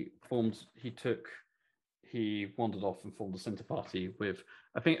 he wandered off and formed a centre party with,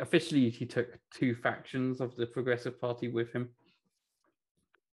 I think officially he took 2 factions of the Progressive Party with him,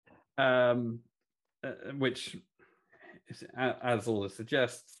 which, as all this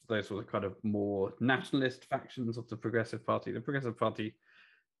suggests, those were the kind of more nationalist factions of the Progressive Party. The Progressive Party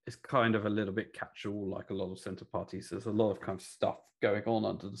is kind of a little bit catch-all, like a lot of centre parties. There's a lot of kind of stuff going on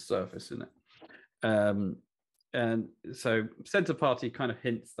under the surface in it. And so centre party kind of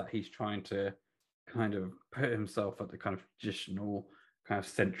hints that he's trying to kind of put himself at the kind of traditional kind of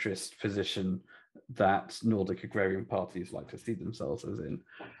centrist position that Nordic agrarian parties like to see themselves as in.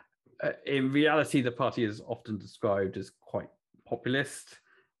 In reality, the party is often described as quite populist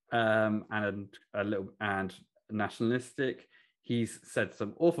and nationalistic. He's said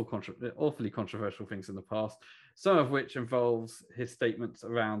some awfully controversial things in the past, some of which involves his statements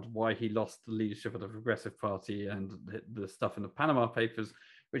around why he lost the leadership of the Progressive Party and the stuff in the Panama Papers,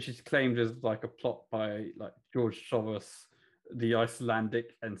 which is claimed as like a plot by like George Soros, the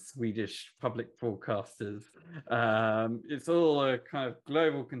Icelandic and Swedish public broadcasters. It's all a kind of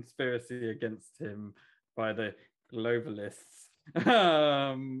global conspiracy against him by the globalists,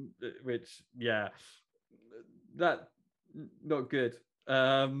 which, yeah, that not good.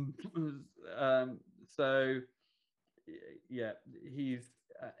 So yeah, he's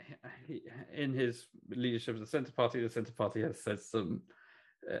in his leadership of the Centre Party. The Centre Party has said some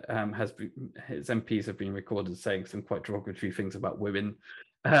his MPs have been recorded saying some quite derogatory things about women.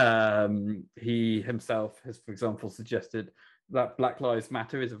 He himself has, for example, suggested that Black Lives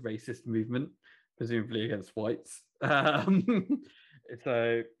Matter is a racist movement, presumably against whites.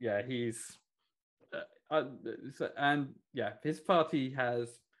 So yeah, he's his party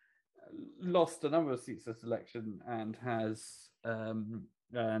has lost a number of seats this election and has and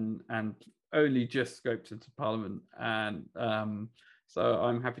only just scoped into Parliament, and so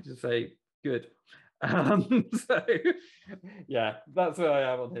I'm happy to say good. So yeah, that's where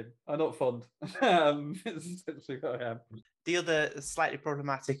I am on him. I'm not fond. It's essentially where I am. The other slightly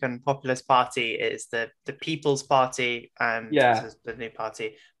problematic and populist party is the People's Party, this is the new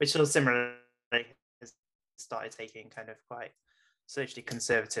party, which sort of similarly has started taking kind of quite socially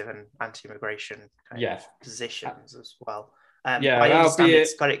conservative and anti-immigration kind of positions as well. I understand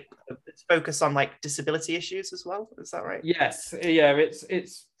it's focused on like disability issues as well. Is that right? Yes, yeah,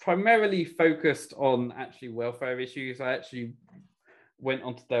 it's primarily focused on actually welfare issues. I actually went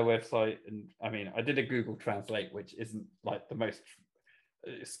onto their website, and I mean, I did a Google Translate, which isn't like the most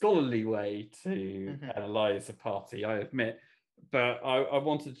scholarly way to analyze a party, I admit, but I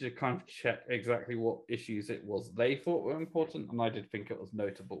wanted to kind of check exactly what issues it was they thought were important, and I did think it was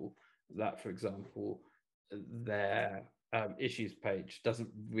notable that, for example, their issues page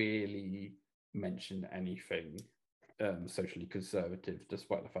doesn't really mention anything socially conservative,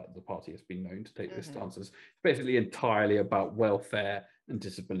 despite the fact that the party has been known to take these stances. It's basically entirely about welfare and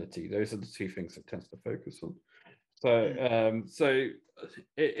disability. Those are the 2 things it tends to focus on. So,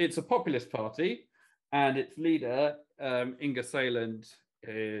 it's a populist party, and its leader, Inga Sæland,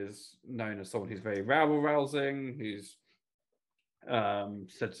 is known as someone who's very rabble-rousing, who's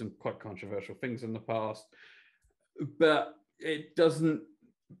said some quite controversial things in the past, but it doesn't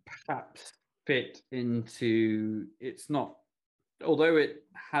perhaps fit into, it's not, although it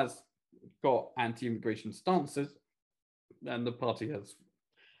has got anti-immigration stances, and the party has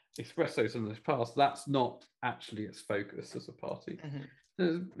expressed those in the past, that's not actually its focus as a party.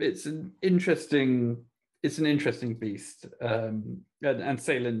 It's an interesting beast, and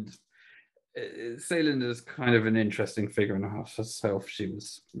Sæland is kind of an interesting figure in herself. She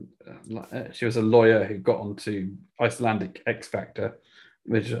was a lawyer who got onto Icelandic X Factor,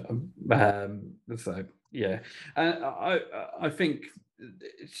 which so yeah, and I think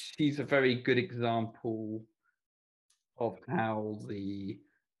she's a very good example of how the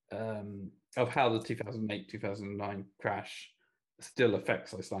 2008-2009 crash still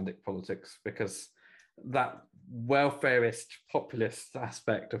affects Icelandic politics, because that welfarist populist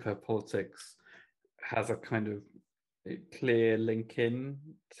aspect of her politics has a kind of clear link in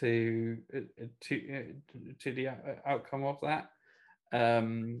to the outcome of that,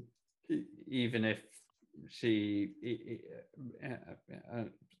 even if she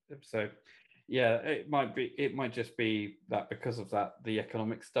so yeah, it might just be that because of that, the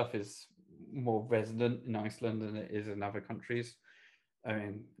economic stuff is more resonant in Iceland than it is in other countries. I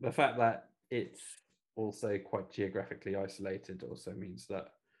mean, the fact that it's also quite geographically isolated also means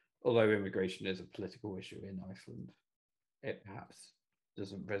that although immigration is a political issue in Iceland, it perhaps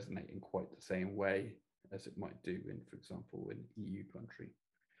doesn't resonate in quite the same way as it might do in, for example, an EU country.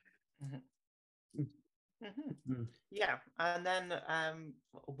 Mm-hmm. Mm-hmm. Yeah, and then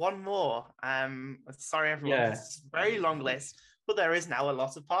one more. Sorry, everyone, this is a very long list, but there is now a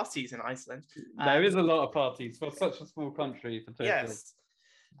lot of parties in Iceland. There is a lot of parties for such a small country. Yes.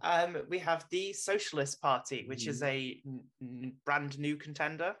 We have the Socialist Party, which is a brand new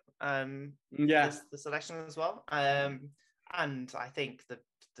contender for this election as well. And I think the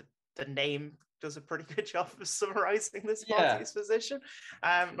name does a pretty good job of summarizing this party's position.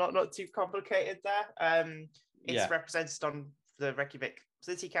 Not too complicated there. It's represented on the Reykjavik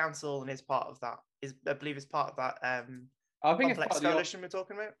City Council and is part of that. I believe it's part of that I think complex it's part coalition we're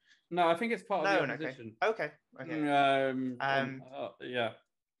talking about. No, I think it's part of the opposition. Okay.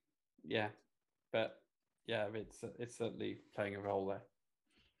 But it's certainly playing a role there.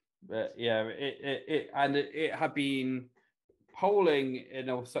 But yeah, it had been polling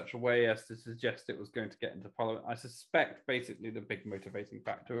in such a way as to suggest it was going to get into parliament. I suspect basically the big motivating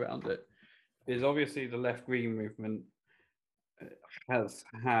factor around it is obviously the left-green movement has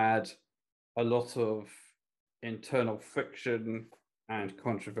had a lot of internal friction and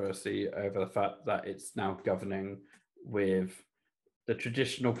controversy over the fact that it's now governing with the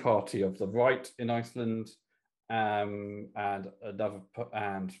traditional party of the right in Iceland, and the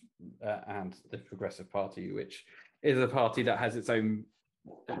Progressive Party, which is a party that has its own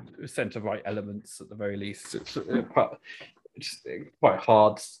centre-right elements at the very least. It's quite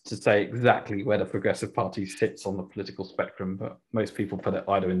hard to say exactly where the Progressive Party sits on the political spectrum, but most people put it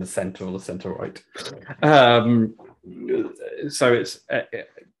either in the centre or the centre-right. So it's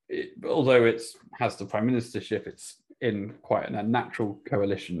although it has the prime ministership, it's in quite a natural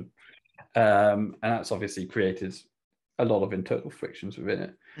coalition, and that's obviously created a lot of internal frictions within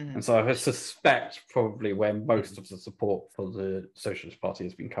it. And so I suspect probably where most of the support for the Socialist Party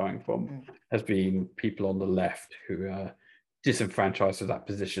has been coming from has been people on the left who are disenfranchised with that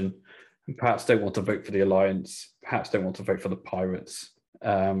position and perhaps don't want to vote for the alliance, perhaps don't want to vote for the Pirates,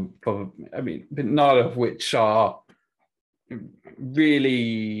 but none of which are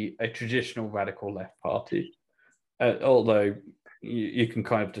really a traditional radical left party, although you can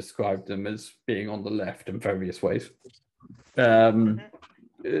kind of describe them as being on the left in various ways.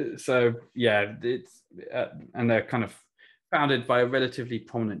 So yeah, it's and they're kind of founded by a relatively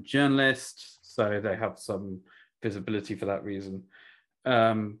prominent journalist, so they have some visibility for that reason.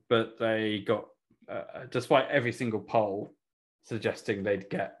 But they got, despite every single poll suggesting they'd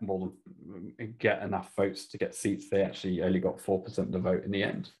get enough votes to get seats, they actually only got 4% of the vote in the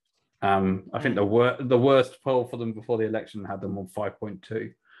end. I think the worst poll for them before the election had them on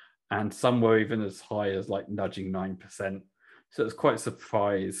 5.2, and some were even as high as like nudging 9%. So it's quite a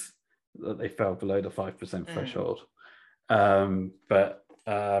surprise that they fell below the 5% threshold. But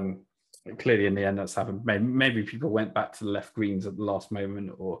clearly in the end that's happened. Maybe people went back to the left greens at the last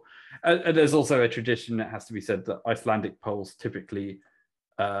moment, or there's also a tradition, that has to be said, that Icelandic polls typically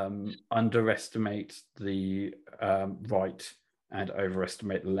underestimate the right and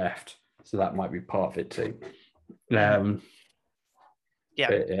overestimate the left. So that might be part of it too.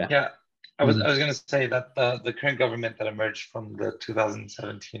 I was going to say that the current government that emerged from the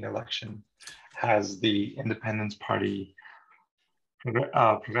 2017 election has the Independence Party,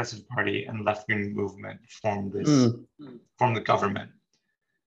 Progressive Party, and left-wing movement form the government,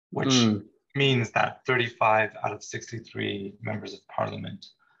 which means that 35 out of 63 members of parliament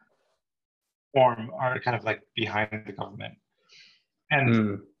are kind of like behind the government.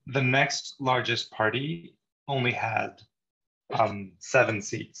 And the next largest party only had 7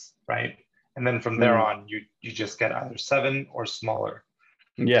 seats, right? And then from there on, you just get either 7 or smaller.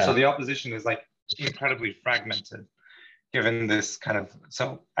 Yeah. So the opposition is like incredibly fragmented, given this kind of.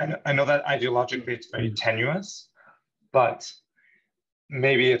 So I know that ideologically it's very tenuous, but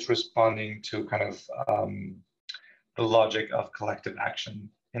maybe it's responding to kind of the logic of collective action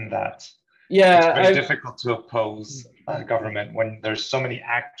in that. Yeah, it's very difficult to oppose a government when there's so many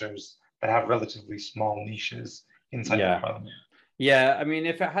actors that have relatively small niches inside the parliament. Yeah, I mean,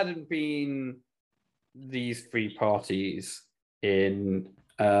 if it hadn't been these 3 parties in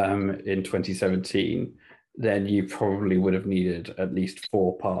 2017, then you probably would have needed at least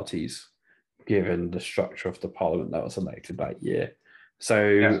 4 parties, given the structure of the parliament that was elected that year.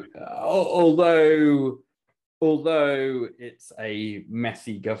 So, although it's a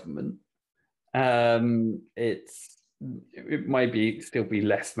messy government, it might still be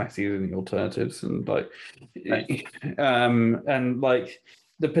less messy than the alternatives, and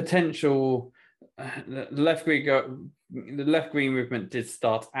the potential. The left-green movement did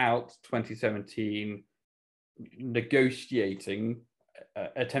start out 2017 negotiating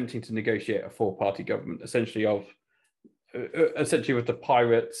attempting to negotiate a four-party government, essentially with the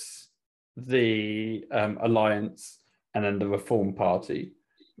Pirates, the Alliance, and then the Reform Party.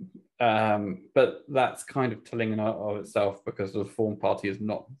 But that's kind of telling in of itself, because the Reform Party is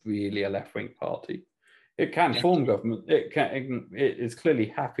not really a left-wing party. It can form government. It is clearly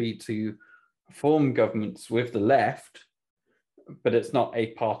happy to form governments with the left, but it's not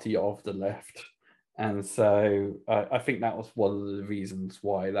a party of the left. And so I think that was one of the reasons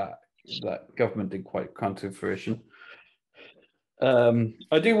why that government didn't quite come to fruition.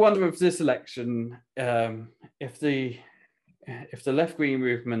 I do wonder if this election, if the left-wing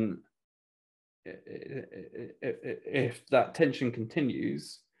movement, if that tension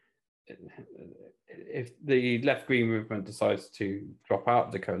continues, if the left-wing movement decides to drop out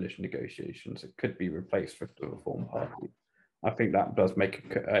of the coalition negotiations, it could be replaced with the Reform Party. I think that does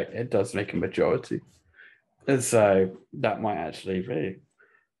make a majority, and so that might actually be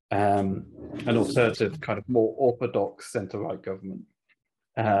an alternative, kind of more orthodox centre-right government.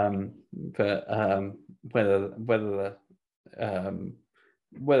 But whether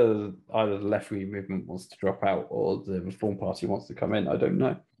either the left-wing movement wants to drop out or the Reform Party wants to come in, I don't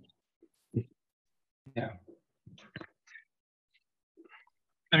know. Yeah.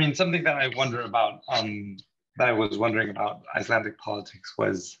 I mean, something that I wonder about, that I was wondering about Icelandic politics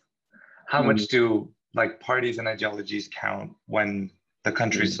was how much do like parties and ideologies count when the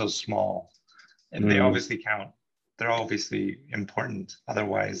country is so small? And they obviously count. They're obviously important.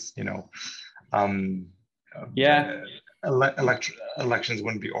 Otherwise, elections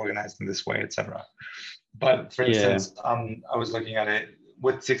wouldn't be organized in this way, etc. But for instance, I was looking at it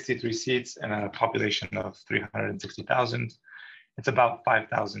with 63 seats and a population of 360,000. It's about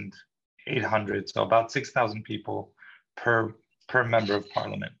 5,800, so about 6,000 people per member of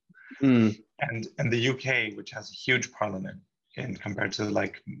parliament. And the UK, which has a huge parliament in compared to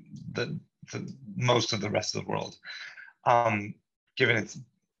like the most of the rest of the world, given it's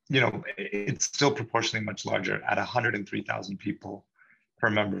it's still proportionally much larger at 103,000 people per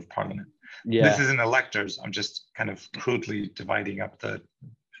member of parliament. This isn't electors. I'm just kind of crudely dividing up the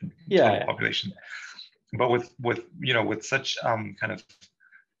total population. But with such kind of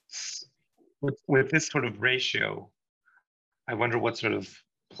with this sort of ratio, I wonder what sort of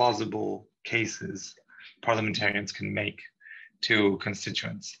plausible cases parliamentarians can make to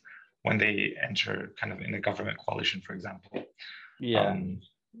constituents when they enter kind of in a government coalition, for example. And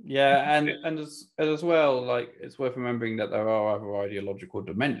as well, like, it's worth remembering that there are other ideological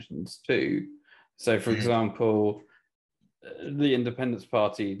dimensions too. So, for example, the Independence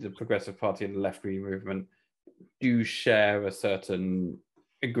Party, the Progressive Party, and the left-wing movement do share a certain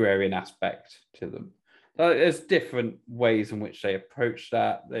agrarian aspect to them. There's different ways in which they approach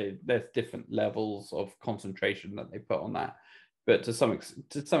that. There's different levels of concentration that they put on that, but to some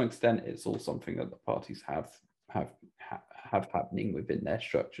extent, it's all something that the parties have happening within their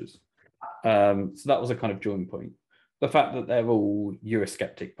structures. So that was a kind of joint point. The fact that they're all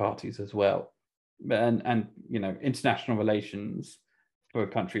Eurosceptic parties as well, and international relations for a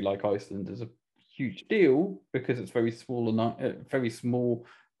country like Iceland is a huge deal because it's very small,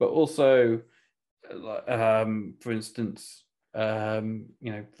 but also, for instance,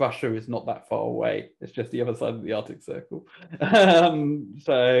 Russia is not that far away. It's just the other side of the Arctic Circle.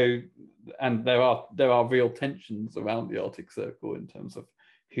 And there are real tensions around the Arctic Circle in terms of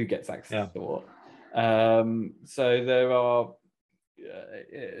who gets access to what. So there are.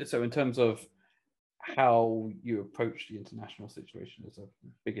 So in terms of how you approach the international situation is a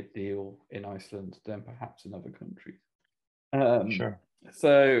bigger deal in Iceland than perhaps in other countries. Sure.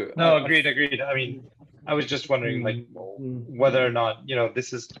 So agreed. I mean, I was just wondering, like, whether or not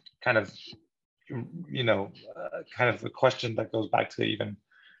this is kind of kind of a question that goes back to even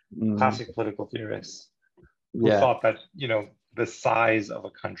classic political theorists who thought that the size of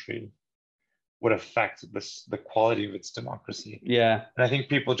a country would affect the quality of its democracy. And I think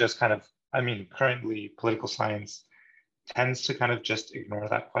people just kind of, currently political science tends to kind of just ignore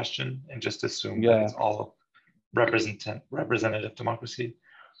that question and just assume that it's all representative democracy.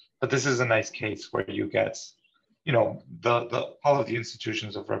 But this is a nice case where you get, all of the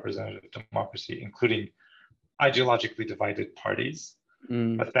institutions of representative democracy, including ideologically divided parties.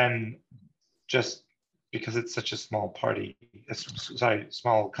 But then, just because it's such a small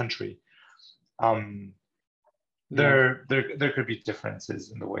small country, there could be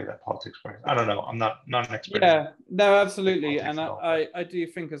differences in the way that politics works. I don't know. I'm not an expert. No, absolutely, and I do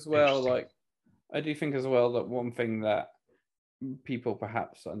think as well, that one thing that people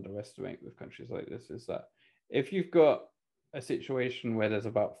perhaps underestimate with countries like this is that if you've got a situation where there's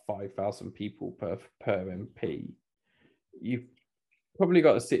about 5,000 people per MP, probably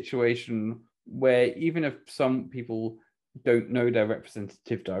got a situation where even if some people don't know their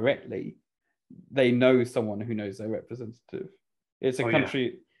representative directly, they know someone who knows their representative. It's a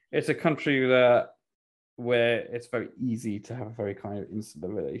country. It's a country where it's very easy to have a very kind of insular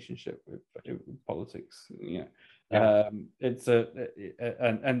relationship with politics. It's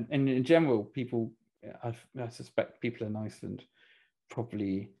and in general, people. I suspect people in Iceland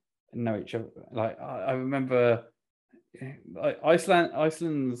probably know each other. Like I remember,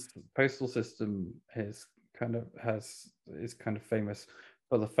 Iceland's postal system is kind of famous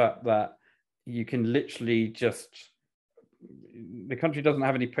for the fact that you can literally just, the country doesn't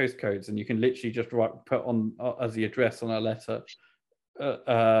have any postcodes, and you can literally just put on as the address on a letter,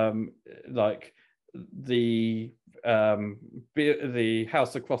 like the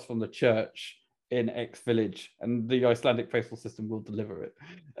house across from the church in X village, and the Icelandic postal system will deliver it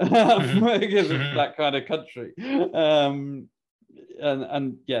because it's that kind of country. And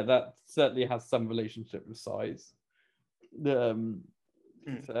yeah, that certainly has some relationship with size. So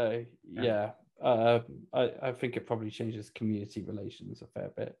yeah, I think it probably changes community relations a fair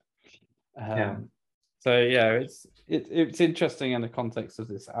bit. So yeah, it's interesting in the context of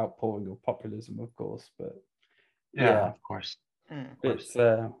this outpouring of populism, of course, but yeah, of course. It's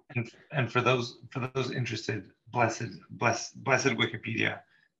and for those interested, blessed Wikipedia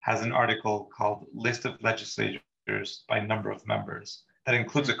has an article called "List of Legislators by Number of Members" that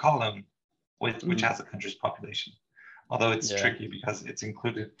includes a column which has the country's population. Although it's tricky because it's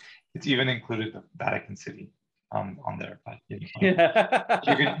even included Vatican City on there. But you can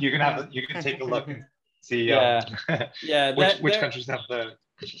take a look and see which countries have the.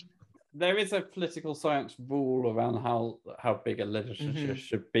 There is a political science rule around how big a legislature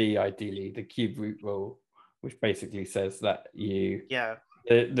should be. Ideally, the cube root rule, which basically says that the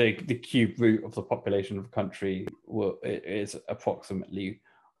cube root of the population of a country is approximately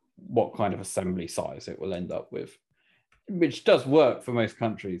what kind of assembly size it will end up with, which does work for most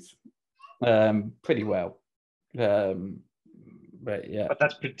countries pretty well. But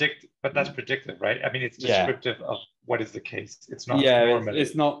that's predictive, right? I mean, it's descriptive of what is the case. It's not normative.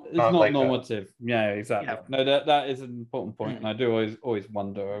 It's not like normative. Yeah, exactly. No, that is an important point, and I do always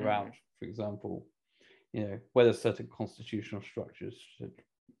wonder around, for example, whether certain constitutional structures should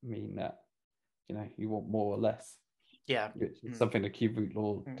mean that you want more or less. Yeah, it's something the cube root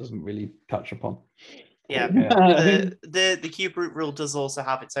law doesn't really touch upon. Yeah, the cube root rule does also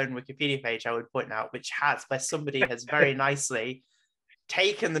have its own Wikipedia page, I would point out, which somebody has very nicely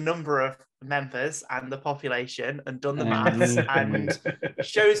taken the number of members and the population and done the maths and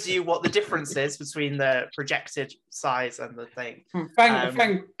shows you what the difference is between the projected size and the thing.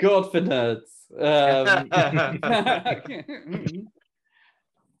 Thank God for nerds.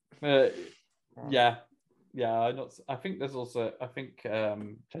 I think there's also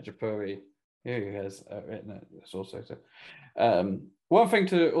Tejapuri who has written it. It's also one thing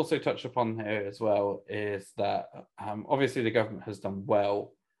to also touch upon here as well is that obviously the government has done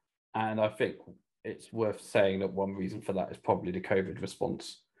well, and I think it's worth saying that one reason for that is probably the COVID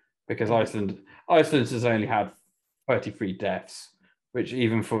response, because Iceland has only had 33 deaths, which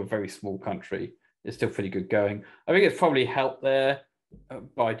even for a very small country is still pretty good going. I think it's probably helped there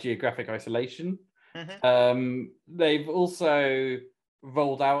by geographic isolation. They've also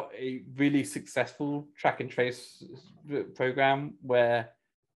rolled out a really successful track and trace program where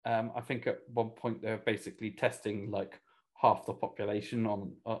I think at one point they're basically testing like half the population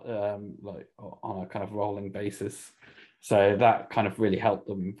on a kind of rolling basis. So that kind of really helped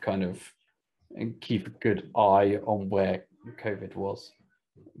them kind of keep a good eye on where COVID was.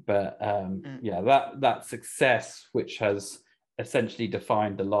 But that success, which has essentially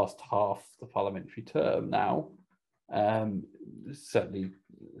defined the last half the parliamentary term now, certainly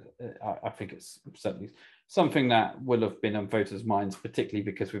I think it's certainly something that will have been on voters' minds, particularly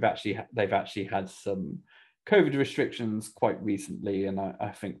because they've actually had some COVID restrictions quite recently, and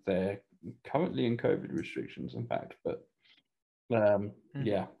I think they're currently in COVID restrictions, in fact. But from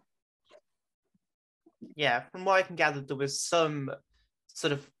what I can gather, there was some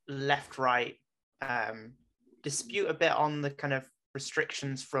sort of left-right dispute a bit on the kind of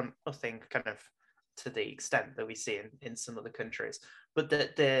restrictions from nothing kind of to the extent that we see in some other countries, but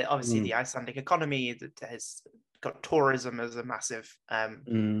obviously the Icelandic economy that has got tourism as a massive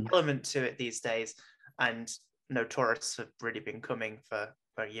element to it these days, and no tourists have really been coming for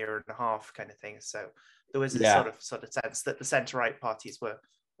a year and a half kind of thing. So there was this sort of sense that the centre-right parties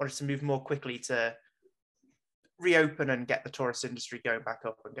wanted to move more quickly to reopen and get the tourist industry going back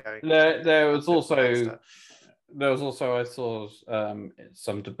up and going. There was also I saw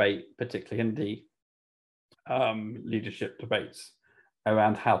some debate, particularly in the leadership debates,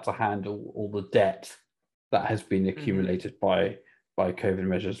 around how to handle all the debt that has been accumulated by COVID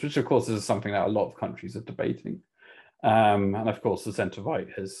measures, which of course is something that a lot of countries are debating. And of course, the centre-right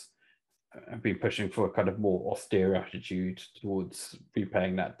has been pushing for a kind of more austere attitude towards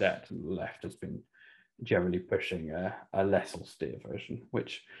repaying that debt, and the left has been generally pushing a less austere version,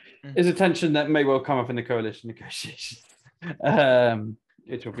 which is a tension that may well come up in the coalition negotiations.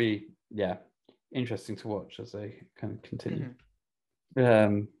 It will be, interesting to watch as they kind of continue.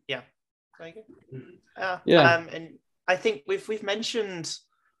 Very good. And I think we've mentioned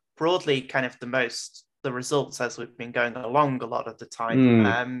broadly kind of the results as we've been going along a lot of the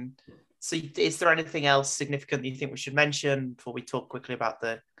time. So is there anything else significant that you think we should mention before we talk quickly about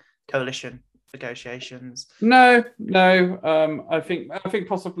the coalition negotiations? No. I think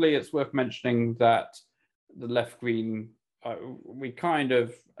possibly it's worth mentioning that the left-green, we kind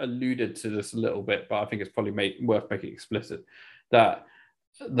of alluded to this a little bit, but I think it's probably worth making explicit that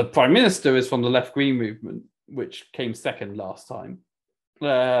the Prime Minister is from the left-green movement, which came second last time.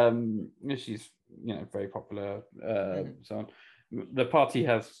 She's very popular. So on. The party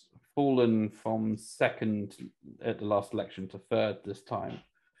has fallen from second at the last election to third this time.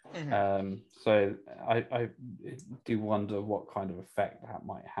 So I do wonder what kind of effect that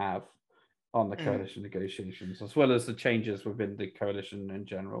might have on the coalition negotiations, as well as the changes within the coalition in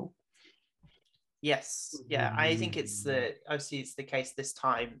general. Yes, I think it's the case this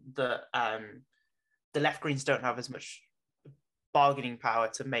time that the left Greens don't have as much bargaining power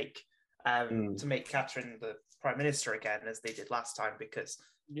to make Catherine the Prime Minister again as they did last time, because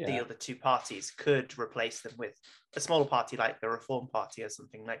the other two parties could replace them with a smaller party like the Reform Party or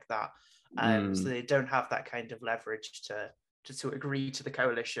something like that. So they don't have that kind of leverage to agree to the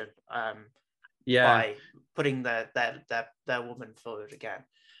coalition by putting their woman forward again.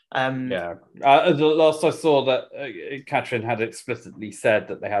 The last I saw that Catherine had explicitly said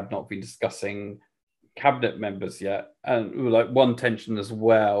that they had not been discussing cabinet members yet, and like one tension as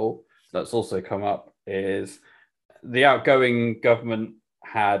well that's also come up is the outgoing government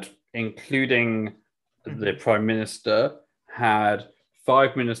had, including the Prime Minister, had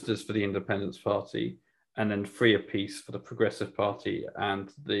 5 ministers for the Independence Party and then 3 apiece for the Progressive Party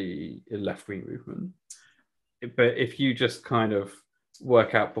and the left-wing movement. But if you just kind of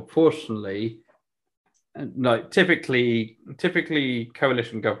work out proportionally, like typically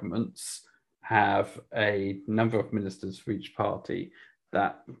coalition governments have a number of ministers for each party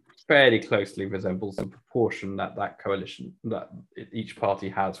that fairly closely resembles the proportion that coalition, that each party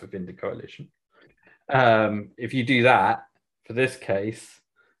has within the coalition. If you do that for this case,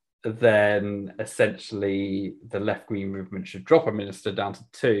 then essentially the left-wing movement should drop a minister down to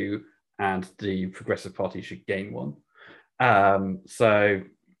 2 and the Progressive Party should gain 1. And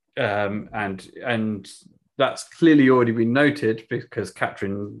that's clearly already been noted, because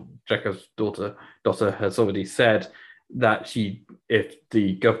Catherine Jacob's daughter has already said that if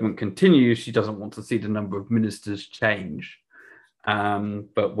the government continues, she doesn't want to see the number of ministers change.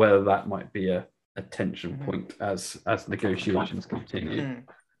 But whether that might be a tension point as negotiations continue,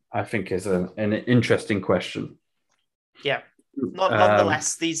 I think is an interesting question. Yeah.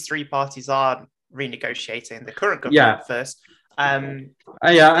 Nonetheless, these 3 parties are renegotiating the current government first. And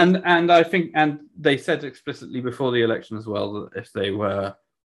I think, and they said explicitly before the election as well that if they were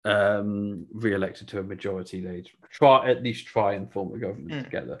re-elected to a majority, they'd at least try and form a government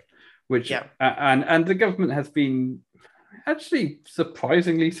together. Which and the government has been actually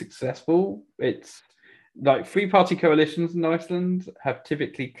surprisingly successful. It's like 3-party coalitions in Iceland have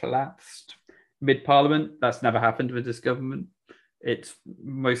typically collapsed mid-parliament. That's never happened with this government. It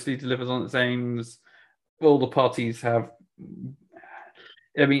mostly delivers on its aims. All the parties have,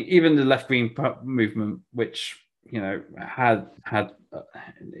 I mean, even the left-wing movement, which had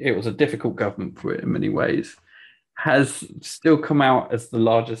it was a difficult government for it in many ways, has still come out as the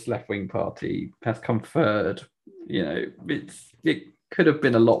largest left-wing party, has come third. It could have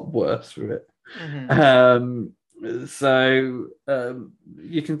been a lot worse with it. So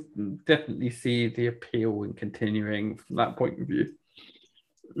you can definitely see the appeal in continuing from that point of view.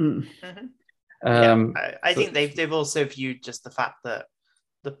 I think they've also viewed just the fact that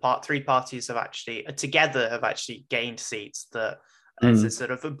the 3 parties have actually gained seats, that as a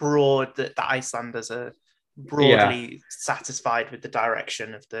sort of a broad, that the Icelanders are broadly satisfied with the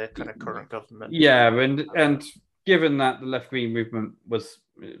direction of the kind of current government. And given that the left-wing movement was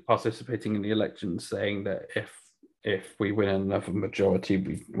participating in the elections, saying that if we win another majority,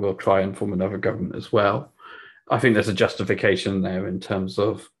 we will try and form another government as well, I think there's a justification there in terms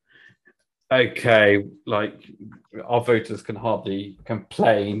of, okay, like our voters can hardly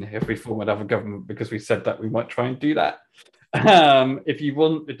complain if we form another government because we said that we might try and do that. If you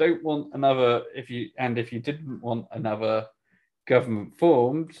didn't want another government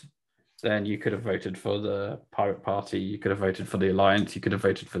formed, then you could have voted for the Pirate Party. You could have voted for the Alliance. You could have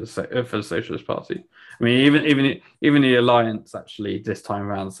voted for the Socialist Party. I mean, even the Alliance actually this time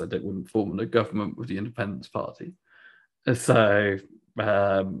around said it wouldn't form a government with the Independence Party. So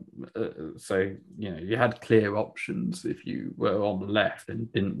you had clear options if you were on the left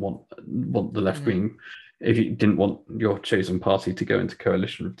and didn't want the left wing. If you didn't want your chosen party to go into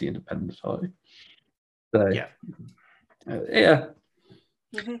coalition with the Independence Party. So yeah.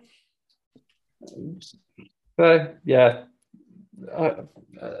 So yeah,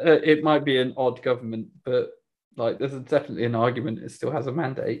 it might be an odd government, but like there's definitely an argument it still has a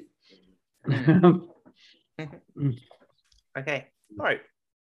mandate. Okay, all right.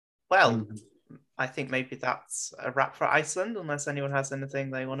 Well, I think maybe that's a wrap for Iceland, unless anyone has anything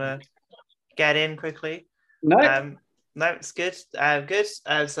they want to get in quickly. No. No, it's good. Good.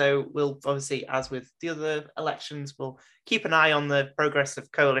 So we'll obviously, as with the other elections, we'll keep an eye on the progress of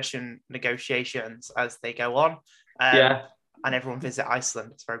coalition negotiations as they go on. And everyone visit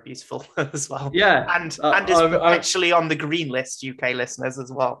Iceland. It's very beautiful as well. Yeah. And is perpetually on the green list, UK listeners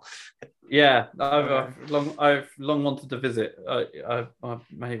as well. Yeah, I've long wanted to visit. I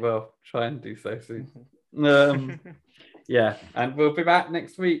may well try and do so soon. Yeah, and we'll be back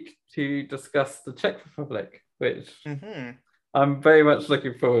next week to discuss the Czech Republic, which I'm very much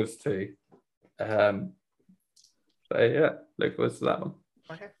looking forward to. So yeah, look forward to that one.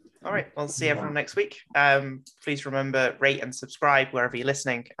 Okay. All right. I'll see everyone next week. Please remember, rate and subscribe wherever you're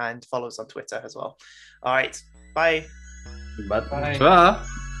listening, and follow us on Twitter as well. All right. Bye. Bye.